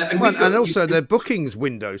 And also their bookings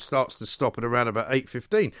window starts to stop at around about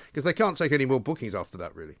 8:15 because they can't take any more bookings after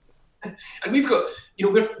that, really. And we've got,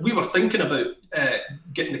 we were thinking about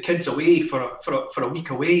getting the kids away for a week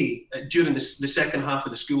away during the second half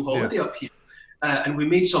of the school holiday up here. And we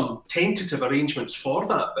made some tentative arrangements for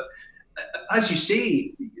that. But as you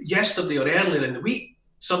say, yesterday or earlier in the week,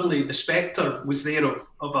 suddenly the spectre was there of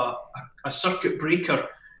a circuit breaker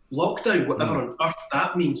lockdown, whatever on earth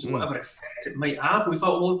that means and whatever effect it might have. We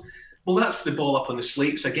thought, well, that's the ball up on the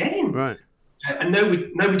slates again. Right. And now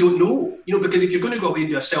we don't know, because if you're going to go away and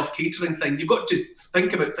do a self-catering thing, you've got to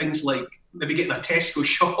think about things like maybe getting a Tesco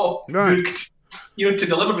shop booked, to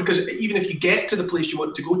deliver, because even if you get to the place you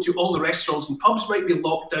want to go to, all the restaurants and pubs might be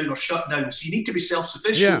locked down or shut down, so you need to be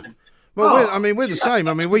self-sufficient. Yeah. Well, we're the same.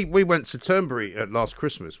 I mean, we went to Turnberry at last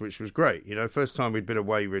Christmas, which was great. First time we'd been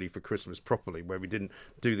away really for Christmas properly, where we didn't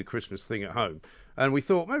do the Christmas thing at home. And we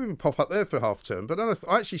thought maybe we'd pop up there for half term. But then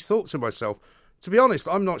I actually thought to myself, to be honest,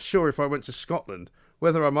 I'm not sure if I went to Scotland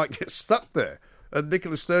whether I might get stuck there, and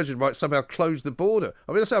Nicola Sturgeon might somehow close the border.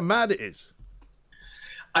 I mean, that's how mad it is.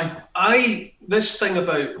 This thing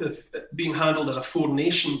about being handled as a foreign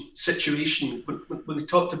nation situation, when we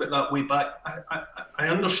talked about that way back, I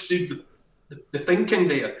understood the thinking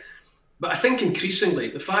there. But I think increasingly,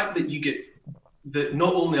 the fact that you get that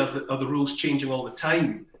not only are the rules changing all the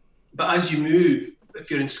time, but as you move, if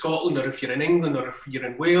you're in Scotland or if you're in England or if you're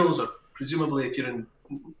in Wales or presumably if you're in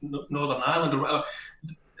Northern Ireland or whatever,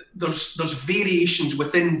 there's variations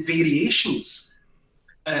within variations.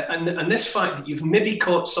 And this fact that you've maybe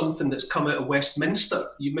caught something that's come out of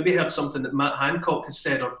Westminster, you've maybe heard something that Matt Hancock has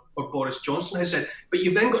said or Boris Johnson has said, but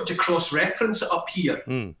you've then got to cross-reference it up here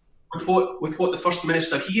with what the First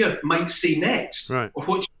Minister here might say next, or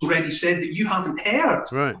what you've already said that you haven't heard.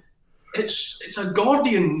 Right. It's a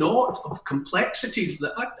Gordian knot of complexities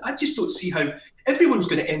that I just don't see how everyone's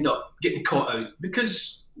going to end up getting caught out,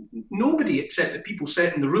 because nobody except the people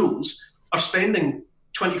setting the rules are spending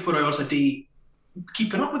 24 hours a day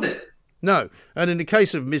keeping up with it. No, and in the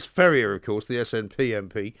case of Miss Ferrier, of course, the SNP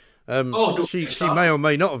MP, she may or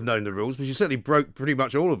may not have known the rules, but she certainly broke pretty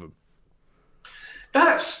much all of them.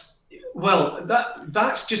 That's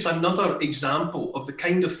just another example of the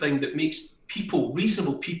kind of thing that makes people,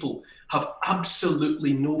 reasonable people, have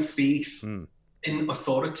absolutely no faith in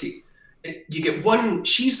authority. You get one,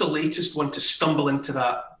 she's the latest one to stumble into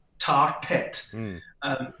that tar pit,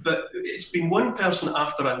 but it's been one person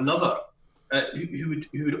after another who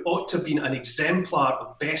would ought to have been an exemplar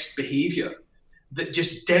of best behaviour that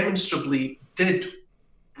just demonstrably did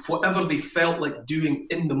whatever they felt like doing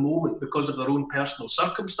in the moment because of their own personal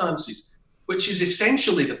circumstances, which is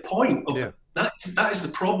essentially the point of it. That is the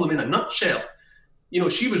problem in a nutshell.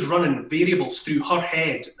 She was running variables through her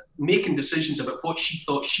head, making decisions about what she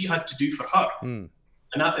thought she had to do for her.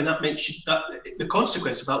 And that meant that the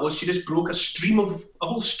consequence of that was she just broke a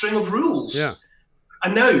whole string of rules. Yeah.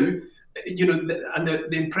 And now, the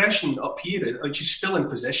impression up here is she's still in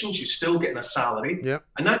position, she's still getting a salary. Yeah.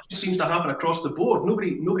 And that just seems to happen across the board.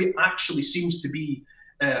 Nobody actually seems to be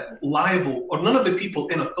liable, or none of the people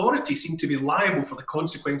in authority seem to be liable for the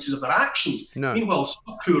consequences of their actions. No. Meanwhile,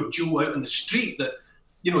 some poor Joe out in the street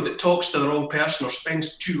that talks to the wrong person or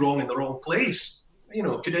spends too long in the wrong place,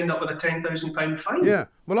 could end up with a £10,000 fine. Yeah.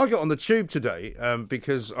 Well, I got on the tube today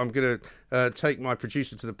because I'm going to take my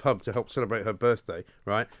producer to the pub to help celebrate her birthday,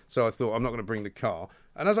 right? So I thought I'm not going to bring the car.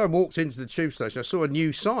 And as I walked into the tube station, I saw a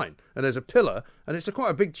new sign, and there's a pillar, and it's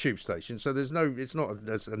quite a big tube station, so there's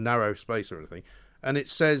a narrow space or anything. And it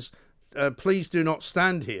says, please do not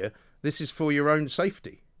stand here. This is for your own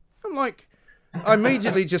safety. I'm like, I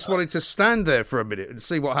immediately just wanted to stand there for a minute and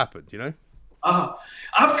see what happened,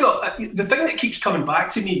 I've got the thing that keeps coming back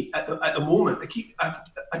to me at the moment.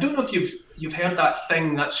 I don't know if you've heard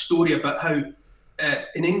that story about how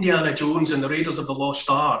in Indiana Jones and the Raiders of the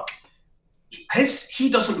Lost Ark, he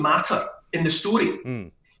doesn't matter in the story.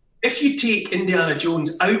 Mm. If you take Indiana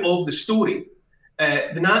Jones out of the story,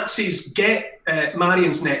 the Nazis get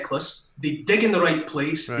Marion's necklace, they dig in the right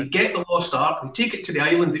place, right. They get the Lost Ark, they take it to the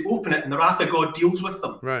island, they open it, and the Wrath of God deals with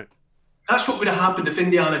them. Right. That's what would have happened if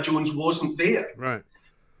Indiana Jones wasn't there. Right.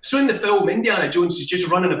 So in the film, Indiana Jones is just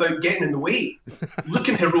running about, getting in the way,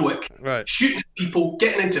 looking heroic, right. Shooting at people,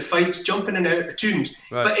 getting into fights, jumping in and out of tombs.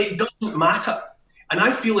 Right. But it doesn't matter. And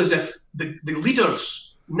I feel as if the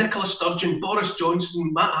leaders, Nicola Sturgeon, Boris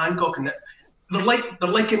Johnson, Matt Hancock, and they're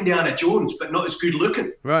like Indiana Jones, but not as good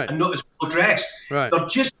looking, right. And not as well dressed. Right. They're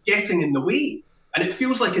just getting in the way. And it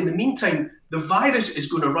feels like in the meantime, the virus is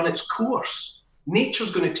going to run its course.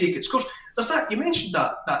 Nature's going to take its course. There's that, you mentioned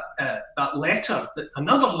that letter,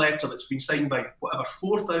 another letter that's been signed by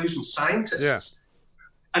 4,000 scientists. Yeah.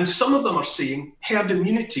 And some of them are saying herd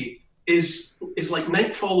immunity is like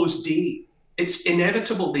night follows day. It's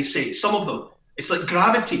inevitable, they say. Some of them, it's like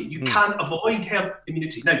gravity. You can't avoid herd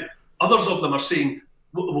immunity. Now, others of them are saying,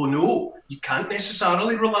 well, no, you can't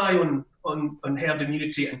necessarily rely on herd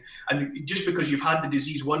immunity. And just because you've had the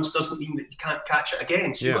disease once doesn't mean that you can't catch it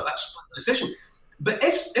again. So you've got that split decision. But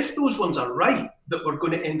if those ones are right, that we're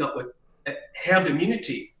going to end up with herd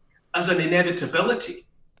immunity as an inevitability,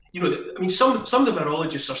 some of the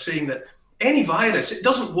virologists are saying that any virus, it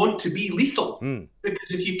doesn't want to be lethal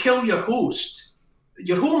because if you kill your host,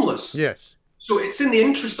 you're homeless. Yes. So it's in the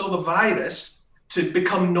interest of a virus to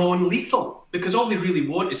become non-lethal because all they really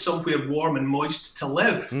want is somewhere warm and moist to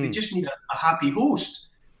live. They just need a happy host.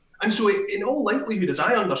 And so in all likelihood, as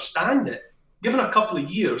I understand it, given a couple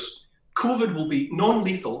of years, COVID will be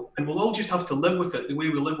non-lethal, and we'll all just have to live with it the way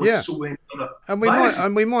we live with so many other viruses.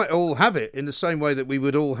 And we might all have it in the same way that we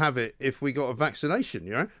would all have it if we got a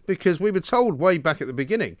vaccination, because we were told way back at the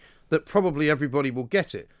beginning that probably everybody will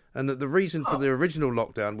get it, and that the reason for the original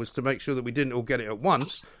lockdown was to make sure that we didn't all get it at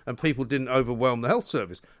once and people didn't overwhelm the health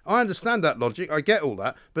service. I understand that logic, I get all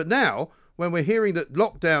that, but now, when we're hearing that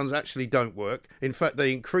lockdowns actually don't work, in fact,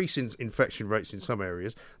 they increase infection rates in some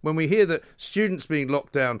areas, when we hear that students being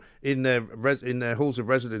locked down in their halls of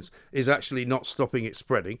residence is actually not stopping it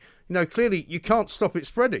spreading, clearly you can't stop it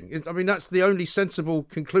spreading. That's the only sensible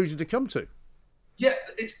conclusion to come to. Yeah,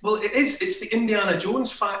 it is. It's the Indiana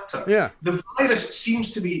Jones factor. Yeah. The virus seems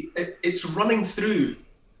to be, it's running through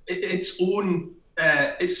its own,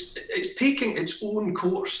 it's taking its own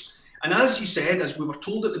course. And as you said, as we were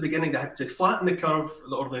told at the beginning, they had to flatten the curve,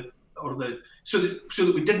 so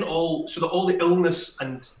that we didn't all, so that all the illness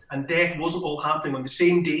and death wasn't all happening on the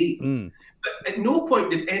same day. But at no point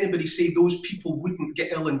did anybody say those people wouldn't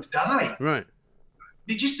get ill and die. Right.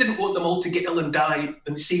 They just didn't want them all to get ill and die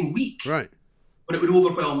in the same week. Right. But it would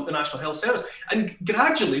overwhelm the National Health Service. And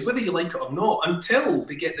gradually, whether you like it or not, until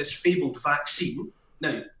they get this fabled vaccine,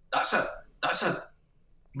 now that's a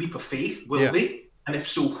leap of faith, will they? And if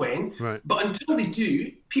so, when? Right. But until they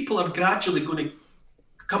do, people are gradually going to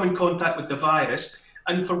come in contact with the virus.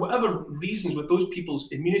 And for whatever reasons, with those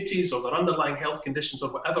people's immunities or their underlying health conditions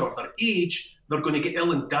or whatever, or their age, they're going to get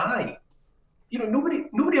ill and die.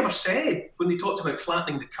 Nobody ever said when they talked about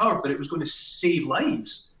flattening the curve that it was going to save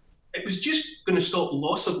lives. It was just going to stop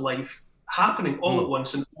loss of life happening all at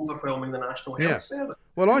once and overwhelming the National Health Service.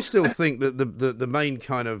 Well, I still think that the main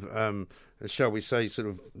kind of, shall we say, sort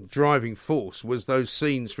of driving force was those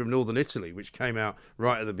scenes from northern Italy, which came out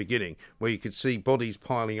right at the beginning, where you could see bodies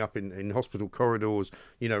piling up in hospital corridors,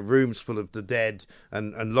 rooms full of the dead,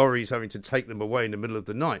 and lorries having to take them away in the middle of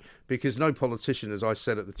the night, because no politician, as I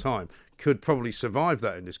said at the time, could probably survive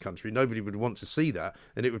that in this country. Nobody would want to see that,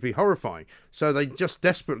 and it would be horrifying. So they just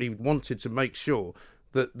desperately wanted to make sure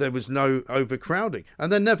that there was no overcrowding,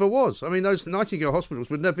 and there never was. I mean, those Nightingale hospitals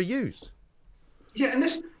were never used. Yeah, and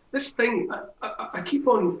this thing, I keep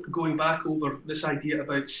on going back over this idea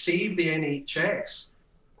about save the NHS.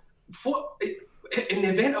 In the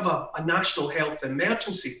event of a national health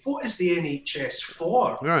emergency, what is the NHS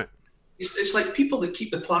for? Right. It's like people that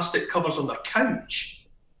keep the plastic covers on their couch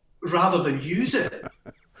rather than use it,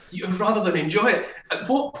 rather than enjoy it. At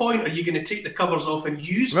what point are you going to take the covers off and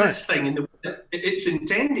use this thing in the way that it's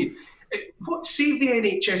intended? What save the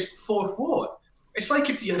NHS for what? It's like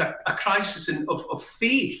if you had a crisis of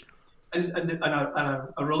faith and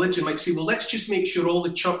a religion might say, well, let's just make sure all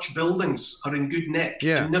the church buildings are in good nick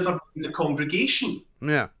and never bring the congregation.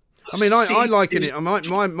 Yeah. I mean, I liken it.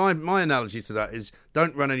 My analogy to that is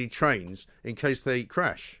don't run any trains in case they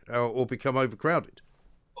crash or become overcrowded.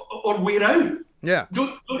 Or wear out. Yeah.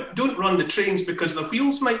 Don't run the trains because the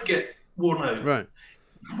wheels might get worn out. Right.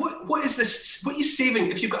 What is this? What are you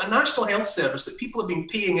saving? If you've got a national health service that people have been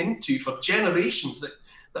paying into for generations that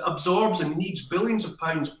absorbs and needs billions of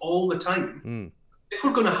pounds all the time, if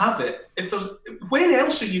we're going to have it, when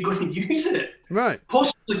else are you going to use it? Right.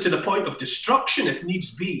 Possibly to the point of destruction if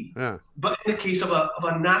needs be. Yeah. But in the case of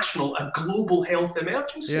a global health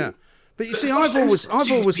emergency. Yeah. But you see, I've always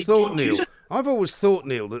thought,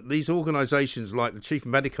 Neil, that these organisations like the Chief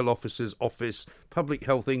Medical Officer's Office, Public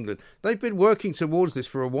Health England, they've been working towards this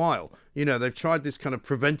for a while. You know, they've tried this kind of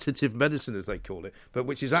preventative medicine, as they call it, but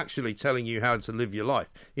which is actually telling you how to live your life.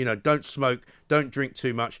 You know, don't smoke, don't drink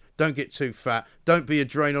too much, don't get too fat, don't be a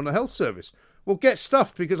drain on the health service. Well, get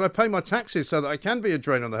stuffed because I pay my taxes so that I can be a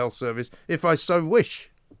drain on the health service if I so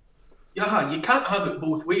wish. Yeah, you can't have it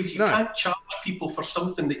both ways. You can't charge people for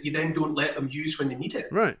something that you then don't let them use when they need it.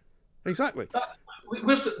 Right, exactly.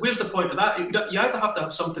 Where's the point of that? You either have to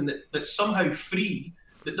have something that's somehow free,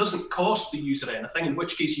 that doesn't cost the user anything, in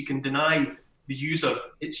which case you can deny the user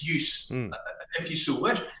its use if you so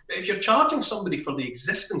wish. But if you're charging somebody for the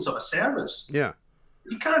existence of a service,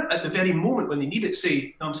 you can't, at the very moment when they need it,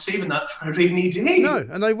 say, I'm saving that for a rainy day. No,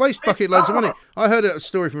 and they waste bucket loads of money. I heard a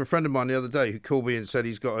story from a friend of mine the other day who called me and said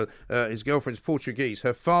he's got his girlfriend's Portuguese.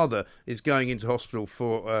 Her father is going into hospital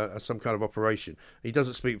for some kind of operation. He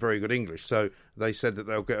doesn't speak very good English, so they said that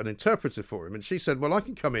they'll get an interpreter for him. And she said, well, I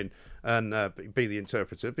can come in and be the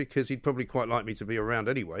interpreter because he'd probably quite like me to be around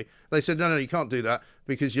anyway. They said, no, you can't do that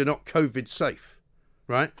because you're not COVID safe,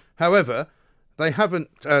 right? However, they haven't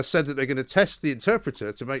said that they're going to test the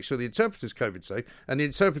interpreter to make sure the interpreter's COVID safe, and the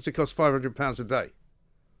interpreter costs £500 a day.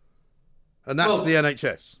 And that's the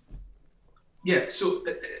NHS. Yeah, so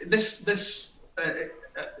this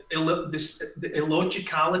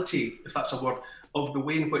illogicality, if that's a word, of the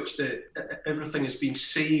way in which everything is being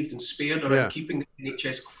saved and spared around keeping the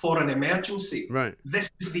NHS for an emergency. Right. This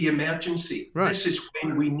is the emergency. Right. This is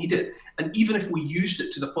when we need it. And even if we used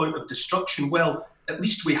it to the point of destruction, well, at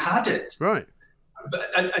least we had it. Right.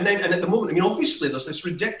 And at the moment, I mean, obviously, there's this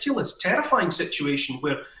ridiculous, terrifying situation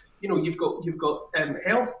where, you know, you've got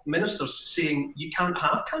health ministers saying you can't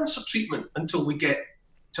have cancer treatment until we get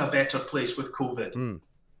to a better place with COVID.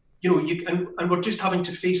 You know, and we're just having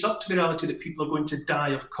to face up to the reality that people are going to die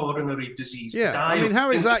of coronary disease. Yeah, I mean,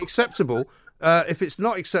 how is that acceptable? If it's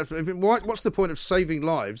not acceptable, what's the point of saving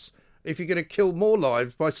lives if you're going to kill more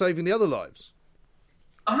lives by saving the other lives?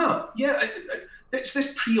 Yeah. It's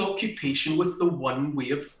this preoccupation with the one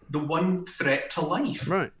threat to life.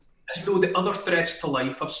 Right. As though the other threats to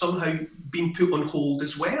life have somehow been put on hold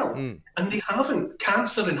as well. And they haven't.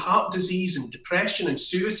 Cancer and heart disease and depression and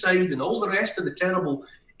suicide and all the rest of the terrible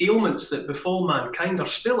ailments that befall mankind are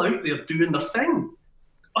still out there doing their thing,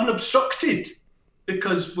 unobstructed,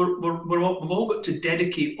 because we've all got to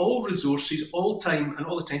dedicate all resources, all time and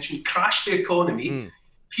all attention, crash the economy,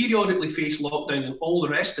 periodically face lockdowns and all the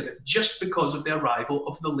rest of it, just because of the arrival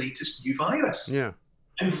of the latest new virus. Yeah.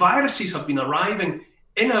 And viruses have been arriving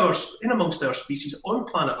in amongst our species on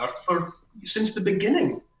planet Earth since the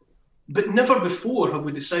beginning. But never before have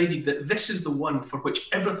we decided that this is the one for which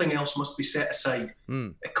everything else must be set aside.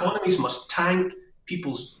 Economies must tank,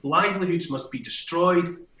 people's livelihoods must be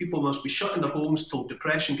destroyed, people must be shut in their homes till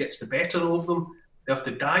depression gets the better of them. They have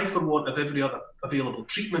to die for want of every other available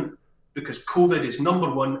treatment, because COVID is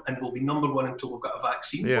number one and will be number one until we've got a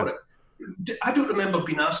vaccine for it. I don't remember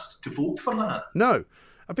being asked to vote for that. No,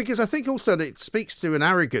 because I think also that it speaks to an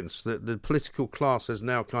arrogance that the political class has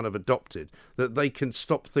now kind of adopted, that they can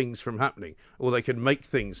stop things from happening or they can make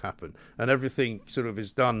things happen and everything sort of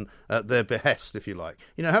is done at their behest, if you like.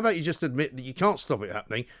 You know, how about you just admit that you can't stop it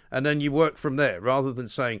happening and then you work from there rather than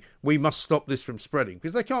saying we must stop this from spreading,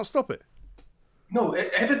 because they can't stop it. No,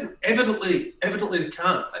 evidently they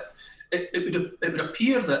can't. it would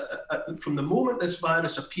appear that from the moment this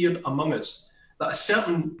virus appeared among us, that a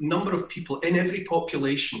certain number of people in every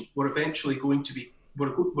population were eventually going to be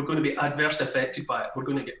adversely affected by it. We're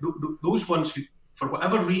going to get those ones who, for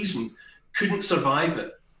whatever reason, couldn't survive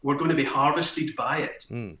it. We're going to be harvested by it.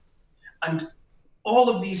 And all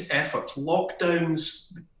of these efforts,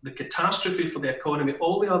 lockdowns, the catastrophe for the economy,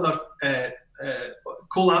 all the other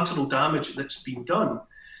collateral damage that's been done,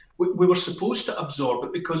 we were supposed to absorb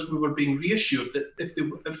it because we were being reassured that if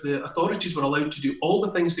the authorities were allowed to do all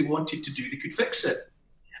the things they wanted to do, they could fix it.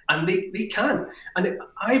 And they can. And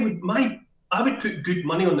I would put good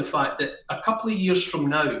money on the fact that a couple of years from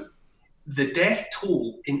now, the death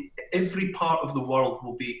toll in every part of the world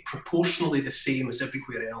will be proportionally the same as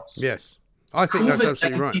everywhere else. Yes, I think that's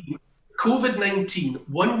absolutely right. COVID-19,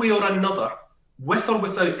 one way or another, with or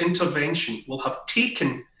without intervention, will have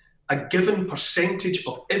taken a given percentage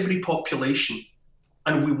of every population,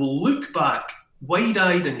 and we will look back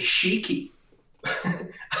wide-eyed and shaky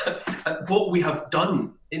at what we have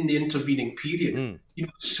done in the intervening period.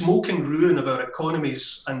 Smoking ruin of our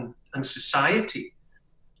economies and society.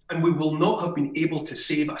 And we will not have been able to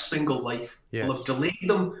save a single life. Yes. We'll have delayed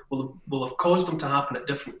them, we'll have caused them to happen at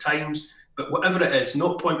different times, but whatever it is,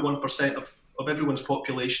 0.1% of everyone's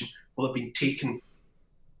population will have been taken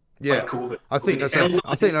by COVID. I think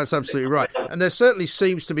that's absolutely right. And there certainly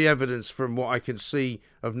seems to be evidence from what I can see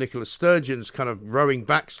of Nicola Sturgeon's kind of rowing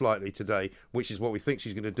back slightly today, which is what we think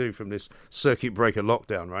she's going to do from this circuit breaker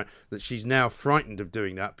lockdown, right? That she's now frightened of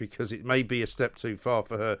doing that because it may be a step too far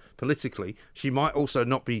for her politically. She might also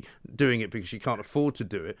not be doing it because she can't afford to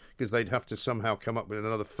do it, because they'd have to somehow come up with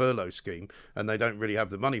another furlough scheme, and they don't really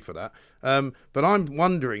have the money for that. But I'm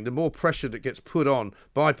wondering, the more pressure that gets put on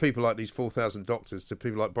by people like these 4,000 doctors to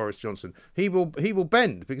people like Boris Johnson, he will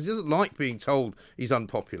bend, because he doesn't like being told he's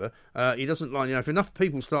unpopular. He doesn't like, if enough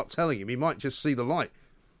people start telling him, he might just see the light.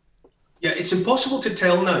 Yeah, it's impossible to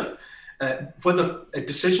tell now whether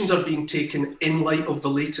decisions are being taken in light of the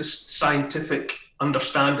latest scientific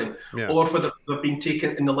understanding, or whether they're being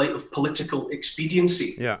taken in the light of political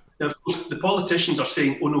expediency. Now, of course, the politicians are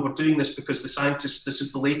saying, oh no, we're doing this because the scientists, this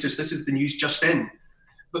is the latest, this is the news just in.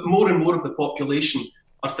 But more and more of the population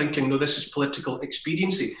are thinking, no, this is political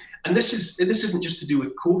expediency. And this isn't just to do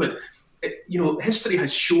with COVID. History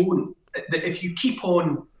has shown that if you keep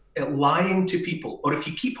on lying to people, or if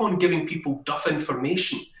you keep on giving people duff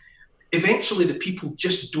information, eventually the people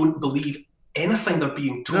just don't believe anything they're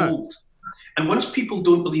being told. No. And once people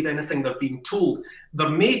don't believe anything they're being told, they're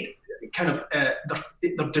made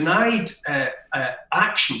they're denied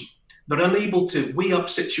action. They're unable to weigh up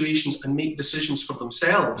situations and make decisions for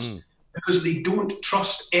themselves because they don't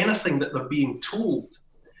trust anything that they're being told.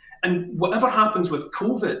 And whatever happens with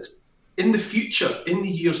COVID, in the future, in the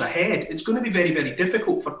years ahead, it's going to be very, very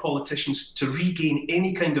difficult for politicians to regain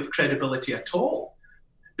any kind of credibility at all.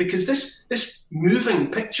 Because this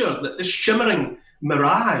moving picture, this shimmering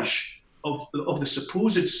mirage of the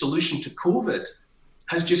supposed solution to COVID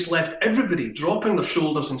has just left everybody dropping their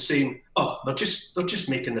shoulders and saying, oh, they're just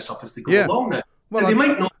making this up as they go along now. Well, they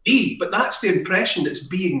might not be, but that's the impression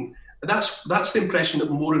that's the impression that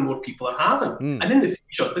more and more people are having. And in the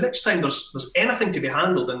future, the next time there's anything to be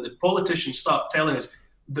handled and the politicians start telling us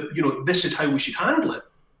that, this is how we should handle it,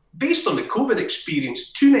 based on the COVID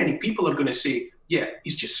experience, too many people are going to say, yeah,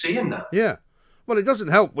 he's just saying that. Yeah. Well, it doesn't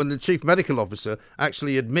help when the chief medical officer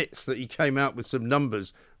actually admits that he came out with some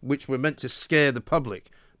numbers which were meant to scare the public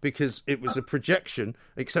because it was a projection,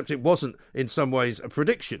 except it wasn't in some ways a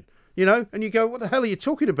prediction. And you go, what the hell are you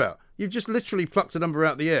talking about? You've just literally plucked a number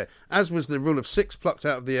out of the air, as was the rule of 6 plucked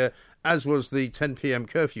out of the air, as was the 10 p.m.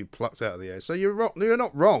 curfew plucked out of the air. So you're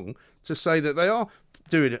not wrong to say that they are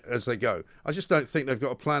doing it as they go. I just don't think they've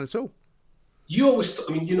got a plan at all. You always,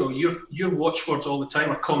 your watchwords all the time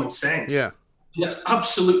are common sense. Yeah. And that's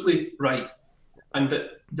absolutely right. And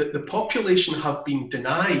that the population have been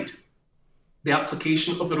denied the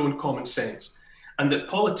application of their own common sense. And that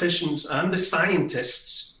politicians and the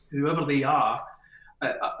scientists, whoever they are,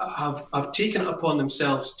 have taken it upon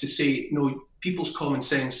themselves to say, no, people's common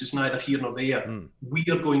sense is neither here nor there. We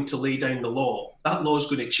are going to lay down the law. That law is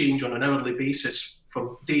going to change on an hourly basis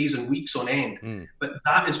for days and weeks on end. But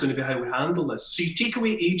that is going to be how we handle this. So you take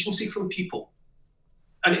away agency from people.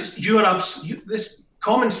 And this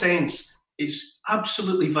common sense is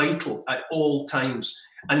absolutely vital at all times.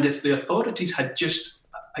 And if the authorities had just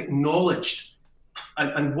acknowledged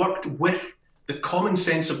and worked with the common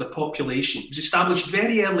sense of the population, it was established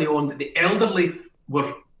very early on that the elderly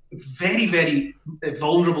were very, very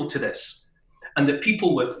vulnerable to this, and that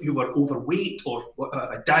people who were overweight or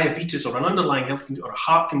diabetes or an underlying health condition or a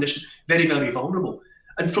heart condition, very, very vulnerable.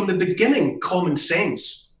 And from the beginning, common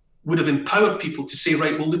sense would have empowered people to say,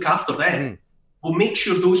 right, we'll look after them. We'll make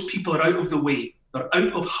sure those people are out of the way. They're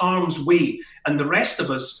out of harm's way. And the rest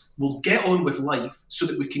of us will get on with life so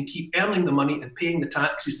that we can keep earning the money and paying the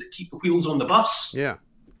taxes that keep the wheels on the bus. Yeah,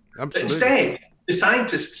 absolutely. But instead, the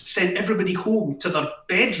scientists sent everybody home to their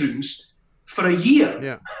bedrooms for a year.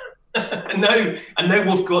 Yeah. and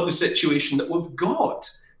now we've got the situation that we've got.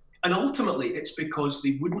 And ultimately, it's because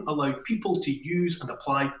they wouldn't allow people to use and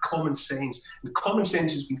apply common sense. And common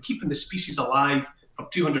sense has been keeping the species alive for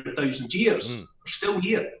 200,000 years. We're still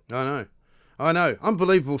here. I know.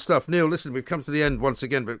 Unbelievable stuff. Neil, listen, we've come to the end once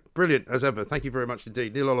again, but brilliant as ever. Thank you very much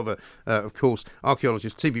indeed. Neil Oliver, of course,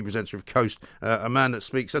 archaeologist, TV presenter of Coast, a man that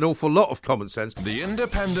speaks an awful lot of common sense. The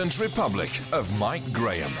Independent Republic of Mike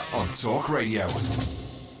Graham on Talk Radio.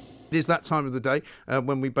 It is that time of the day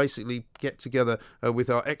when we basically get together with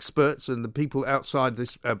our experts and the people outside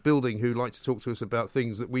this building who like to talk to us about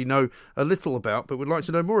things that we know a little about but would like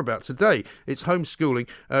to know more about. Today, it's homeschooling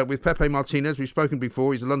with Pepe Martinez. We've spoken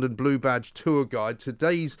before. He's a London Blue Badge tour guide.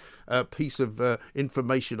 Today's piece of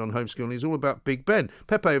information on homeschooling is all about Big Ben.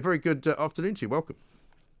 Pepe, a very good afternoon to you. Welcome.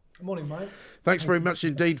 Good morning, Mike. Thanks very much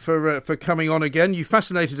indeed for coming on again. You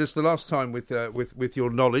fascinated us the last time with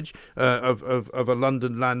your knowledge of a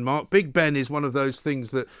London landmark. Big Ben is one of those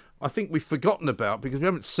things that I think we've forgotten about because we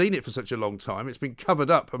haven't seen it for such a long time. It's been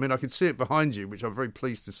covered up. I mean, I can see it behind you, which I'm very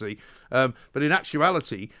pleased to see. But in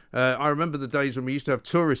actuality, I remember the days when we used to have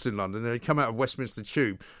tourists in London and they'd come out of Westminster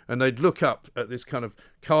Tube and they'd look up at this kind of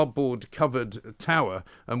cardboard-covered tower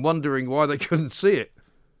and wondering why they couldn't see it.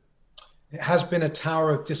 It has been a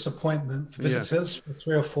tower of disappointment for visitors for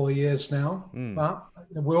 3 or 4 years now, but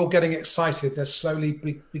we're all getting excited. They're slowly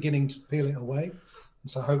beginning to peel it away, and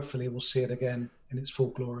so hopefully we'll see it again in its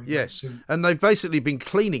full glory. Yes, soon. And they've basically been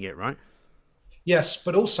cleaning it, right? Yes,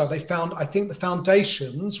 but also I think the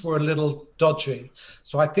foundations were a little dodgy.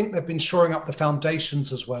 So I think they've been shoring up the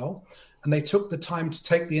foundations as well. And they took the time to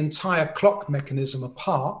take the entire clock mechanism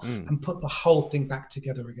apart and put the whole thing back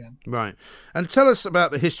together again. Right. And tell us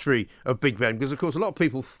about the history of Big Ben, because, of course, a lot of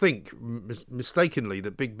people think mistakenly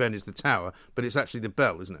that Big Ben is the tower, but it's actually the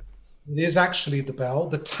bell, isn't it? It is actually the bell.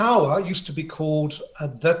 The tower used to be called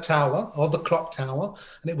the Tower or the Clock Tower,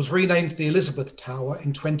 and it was renamed the Elizabeth Tower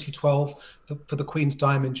in 2012 for the Queen's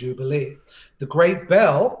Diamond Jubilee. The Great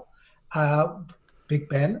Bell, Big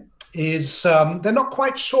Ben, is they're not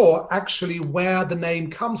quite sure actually where the name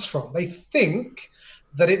comes from. They think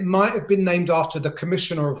that it might have been named after the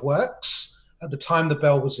Commissioner of Works at the time the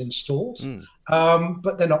bell was installed,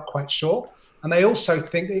 but they're not quite sure. And they also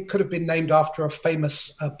think it could have been named after a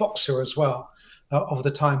famous boxer as well of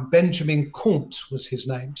the time. Benjamin Comte was his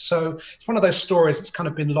name. So it's one of those stories that's kind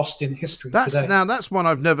of been lost in history today. Now, that's one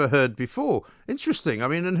I've never heard before. Interesting. I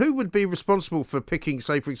mean, and who would be responsible for picking,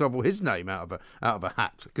 say, for example, his name out of a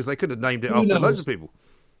hat? Because they could have named it after loads of people.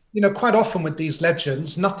 You know, quite often with these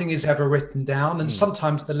legends, nothing is ever written down, and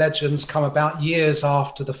sometimes the legends come about years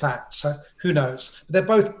after the fact. So who knows? But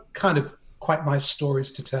they're both kind of quite nice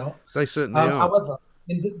stories to tell. They certainly are. However,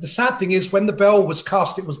 the sad thing is when the bell was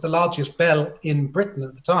cast, it was the largest bell in Britain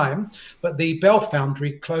at the time, but the bell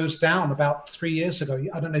foundry closed down about 3 years ago.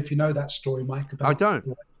 I don't know if you know that story, Mike, about I don't.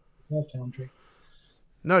 the bell foundry.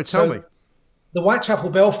 No, tell me. The Whitechapel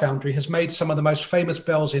Bell Foundry has made some of the most famous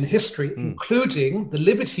bells in history, including the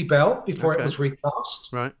Liberty Bell before it was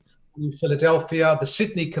recast. Right. In Philadelphia, the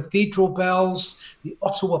Sydney Cathedral bells, the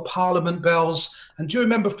Ottawa Parliament bells. And do you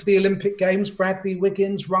remember for the Olympic Games, Bradley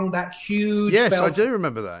Wiggins rung that huge bell? Yes, I do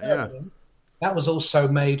remember that, yeah. That was also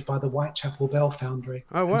made by the Whitechapel Bell Foundry.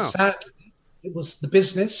 Oh, wow. And sadly, the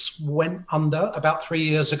business went under about 3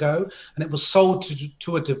 years ago, and it was sold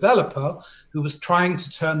to a developer who was trying to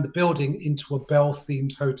turn the building into a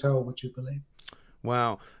bell-themed hotel, would you believe?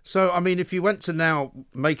 Wow. So, I mean, if you went to now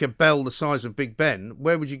make a bell the size of Big Ben,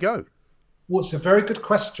 where would you go? Well, it's a very good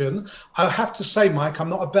question. I have to say, Mike, I'm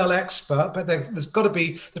not a bell expert, but there's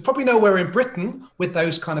probably nowhere in Britain with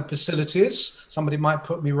those kind of facilities. Somebody might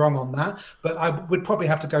put me wrong on that, but I would probably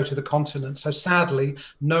have to go to the continent. So sadly,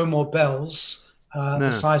 no more bells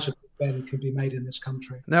the size of Big Ben can be made in this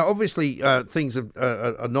country. Now, obviously, things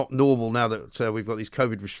are not normal now that we've got these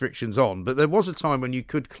COVID restrictions on, but there was a time when you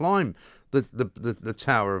could climb the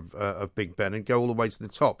tower of Big Ben and go all the way to the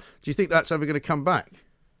top. Do you think that's ever going to come back?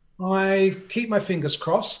 I keep my fingers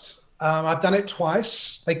crossed. I've done it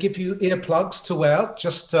twice. They give you earplugs to wear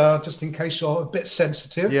just in case you're a bit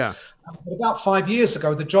sensitive. Yeah. But about 5 years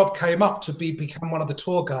ago, the job came up to become one of the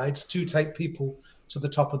tour guides to take people to the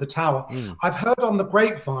top of the tower. I've heard on the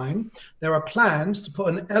grapevine there are plans to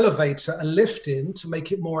put an elevator, a lift in to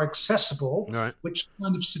make it more accessible, which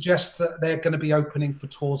kind of suggests that they're going to be opening for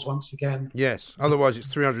tours once again. Yes, otherwise it's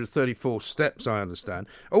 334 steps, I understand.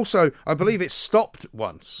 Also, I believe it stopped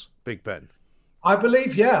once, Big Ben. I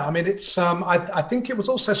believe, yeah. I mean, it's. I think it was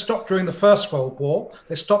also stopped during the First World War.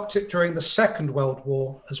 They stopped it during the Second World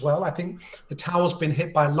War as well. I think the tower's been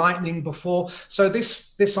hit by lightning before. So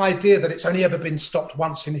this idea that it's only ever been stopped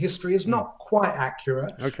once in history is not quite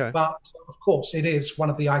accurate. Okay. But of course, it is one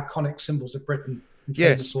of the iconic symbols of Britain.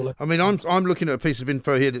 Yes, I mean, I'm looking at a piece of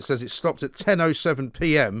info here that says it stopped at 10:07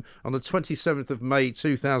 p.m. on the 27th of May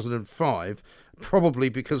 2005, probably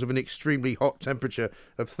because of an extremely hot temperature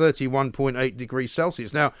of 31.8 degrees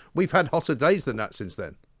Celsius. Now, we've had hotter days than that since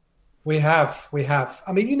then. We have.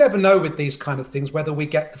 I mean, you never know with these kind of things whether we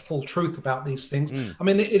get the full truth about these things. I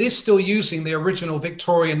mean, it is still using the original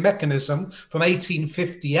Victorian mechanism from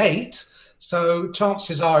 1858. So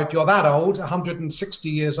chances are, if you're that old, 160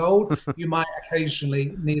 years old, you might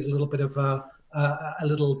occasionally need a little bit of of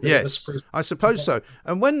a spruce. I suppose so.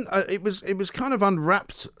 And when it was kind of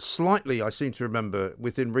unwrapped slightly, I seem to remember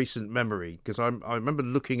within recent memory, because I remember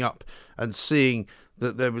looking up and seeing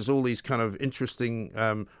that there was all these kind of interesting,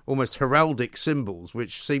 almost heraldic symbols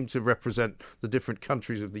which seemed to represent the different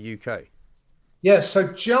countries of the UK. Yeah,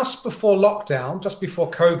 so just before lockdown, just before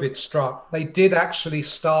COVID struck, they did actually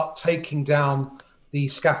start taking down the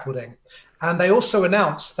scaffolding. And they also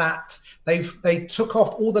announced that they took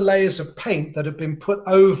off all the layers of paint that had been put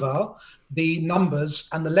over the numbers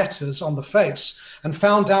and the letters on the face, and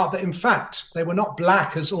found out that, in fact, they were not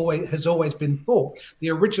black as has always been thought. The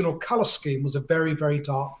original colour scheme was a very, very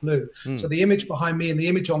dark blue. So the image behind me and the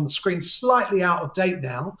image on the screen, slightly out of date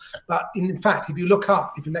now. But in fact, if you look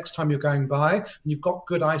up, if next time you're going by and you've got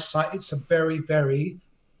good eyesight, it's a very, very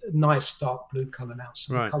nice dark blue colour now.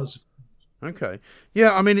 So the colours of Okay,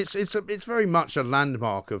 yeah, I mean it's very much a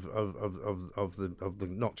landmark of the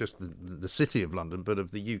not just the city of London, but of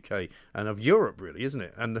the UK and of Europe, really, isn't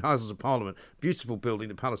it? And the Houses of Parliament, beautiful building,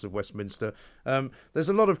 the Palace of Westminster. There's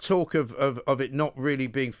a lot of talk of it not really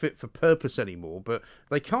being fit for purpose anymore, but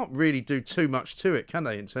they can't really do too much to it, can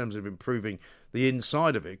they, in terms of improving the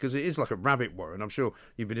inside of it, because it is like a rabbit warren. I'm sure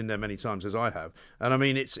you've been in there many times, as I have, and I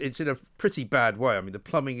mean it's in a pretty bad way. I mean the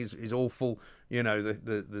plumbing is awful. You know,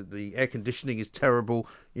 the air conditioning is terrible.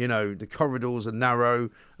 You know, the corridors are narrow.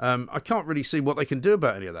 I can't really see what they can do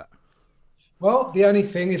about any of that. Well, the only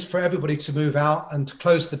thing is for everybody to move out and to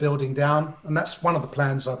close the building down. And that's one of the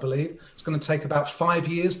plans, I believe. It's going to take about 5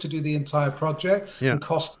 years to do the entire project. And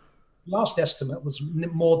cost, last estimate was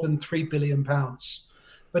more than £3 billion.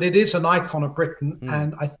 But it is an icon of Britain,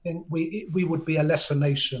 and I think we would be a lesser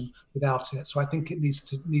nation without it. So I think it needs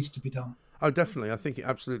to be done. Oh, definitely. I think it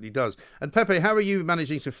absolutely does. And Pepe, how are you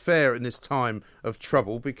managing to fare in this time of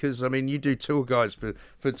trouble? Because, I mean, you do tour guides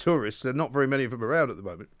for tourists. There are not very many of them around at the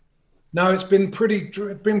moment. No, it's been pretty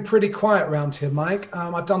quiet around here, Mike.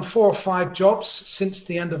 I've done 4 or 5 jobs since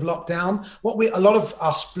the end of lockdown. A lot of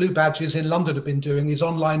us Blue Badges in London have been doing is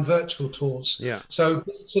online virtual tours. Yeah. So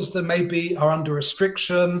visitors that maybe are under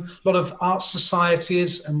restriction, a lot of art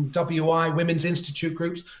societies and WI Women's Institute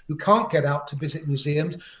groups who can't get out to visit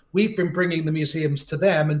museums. We've been bringing the museums to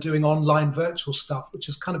them and doing online virtual stuff, which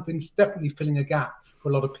has kind of been definitely filling a gap for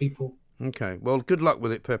a lot of people. Okay, well, good luck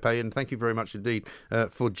with it, Pepe, and thank you very much indeed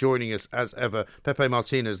for joining us as ever. Pepe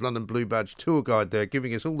Martinez, London Blue Badge tour guide there,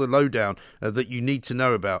 giving us all the lowdown that you need to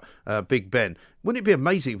know about Big Ben. Wouldn't it be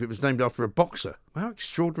amazing if it was named after a boxer? How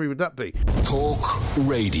extraordinary would that be? Talk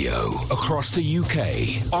Radio. Across the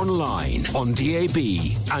UK, online, on DAB,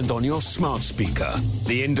 and on your smart speaker.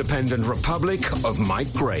 The Independent Republic of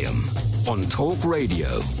Mike Graham on Talk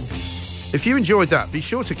Radio. If you enjoyed that, be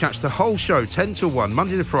sure to catch the whole show 10 till 1,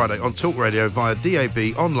 Monday to Friday on Talk Radio via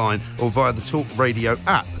DAB, online or via the Talk Radio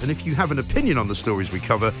app. And if you have an opinion on the stories we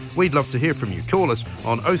cover, we'd love to hear from you. Call us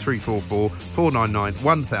on 0344 499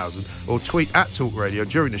 1000 or tweet at Talk Radio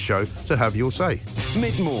during the show to have your say.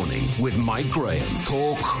 Mid-morning with Mike Graham.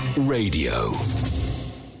 Talk Radio.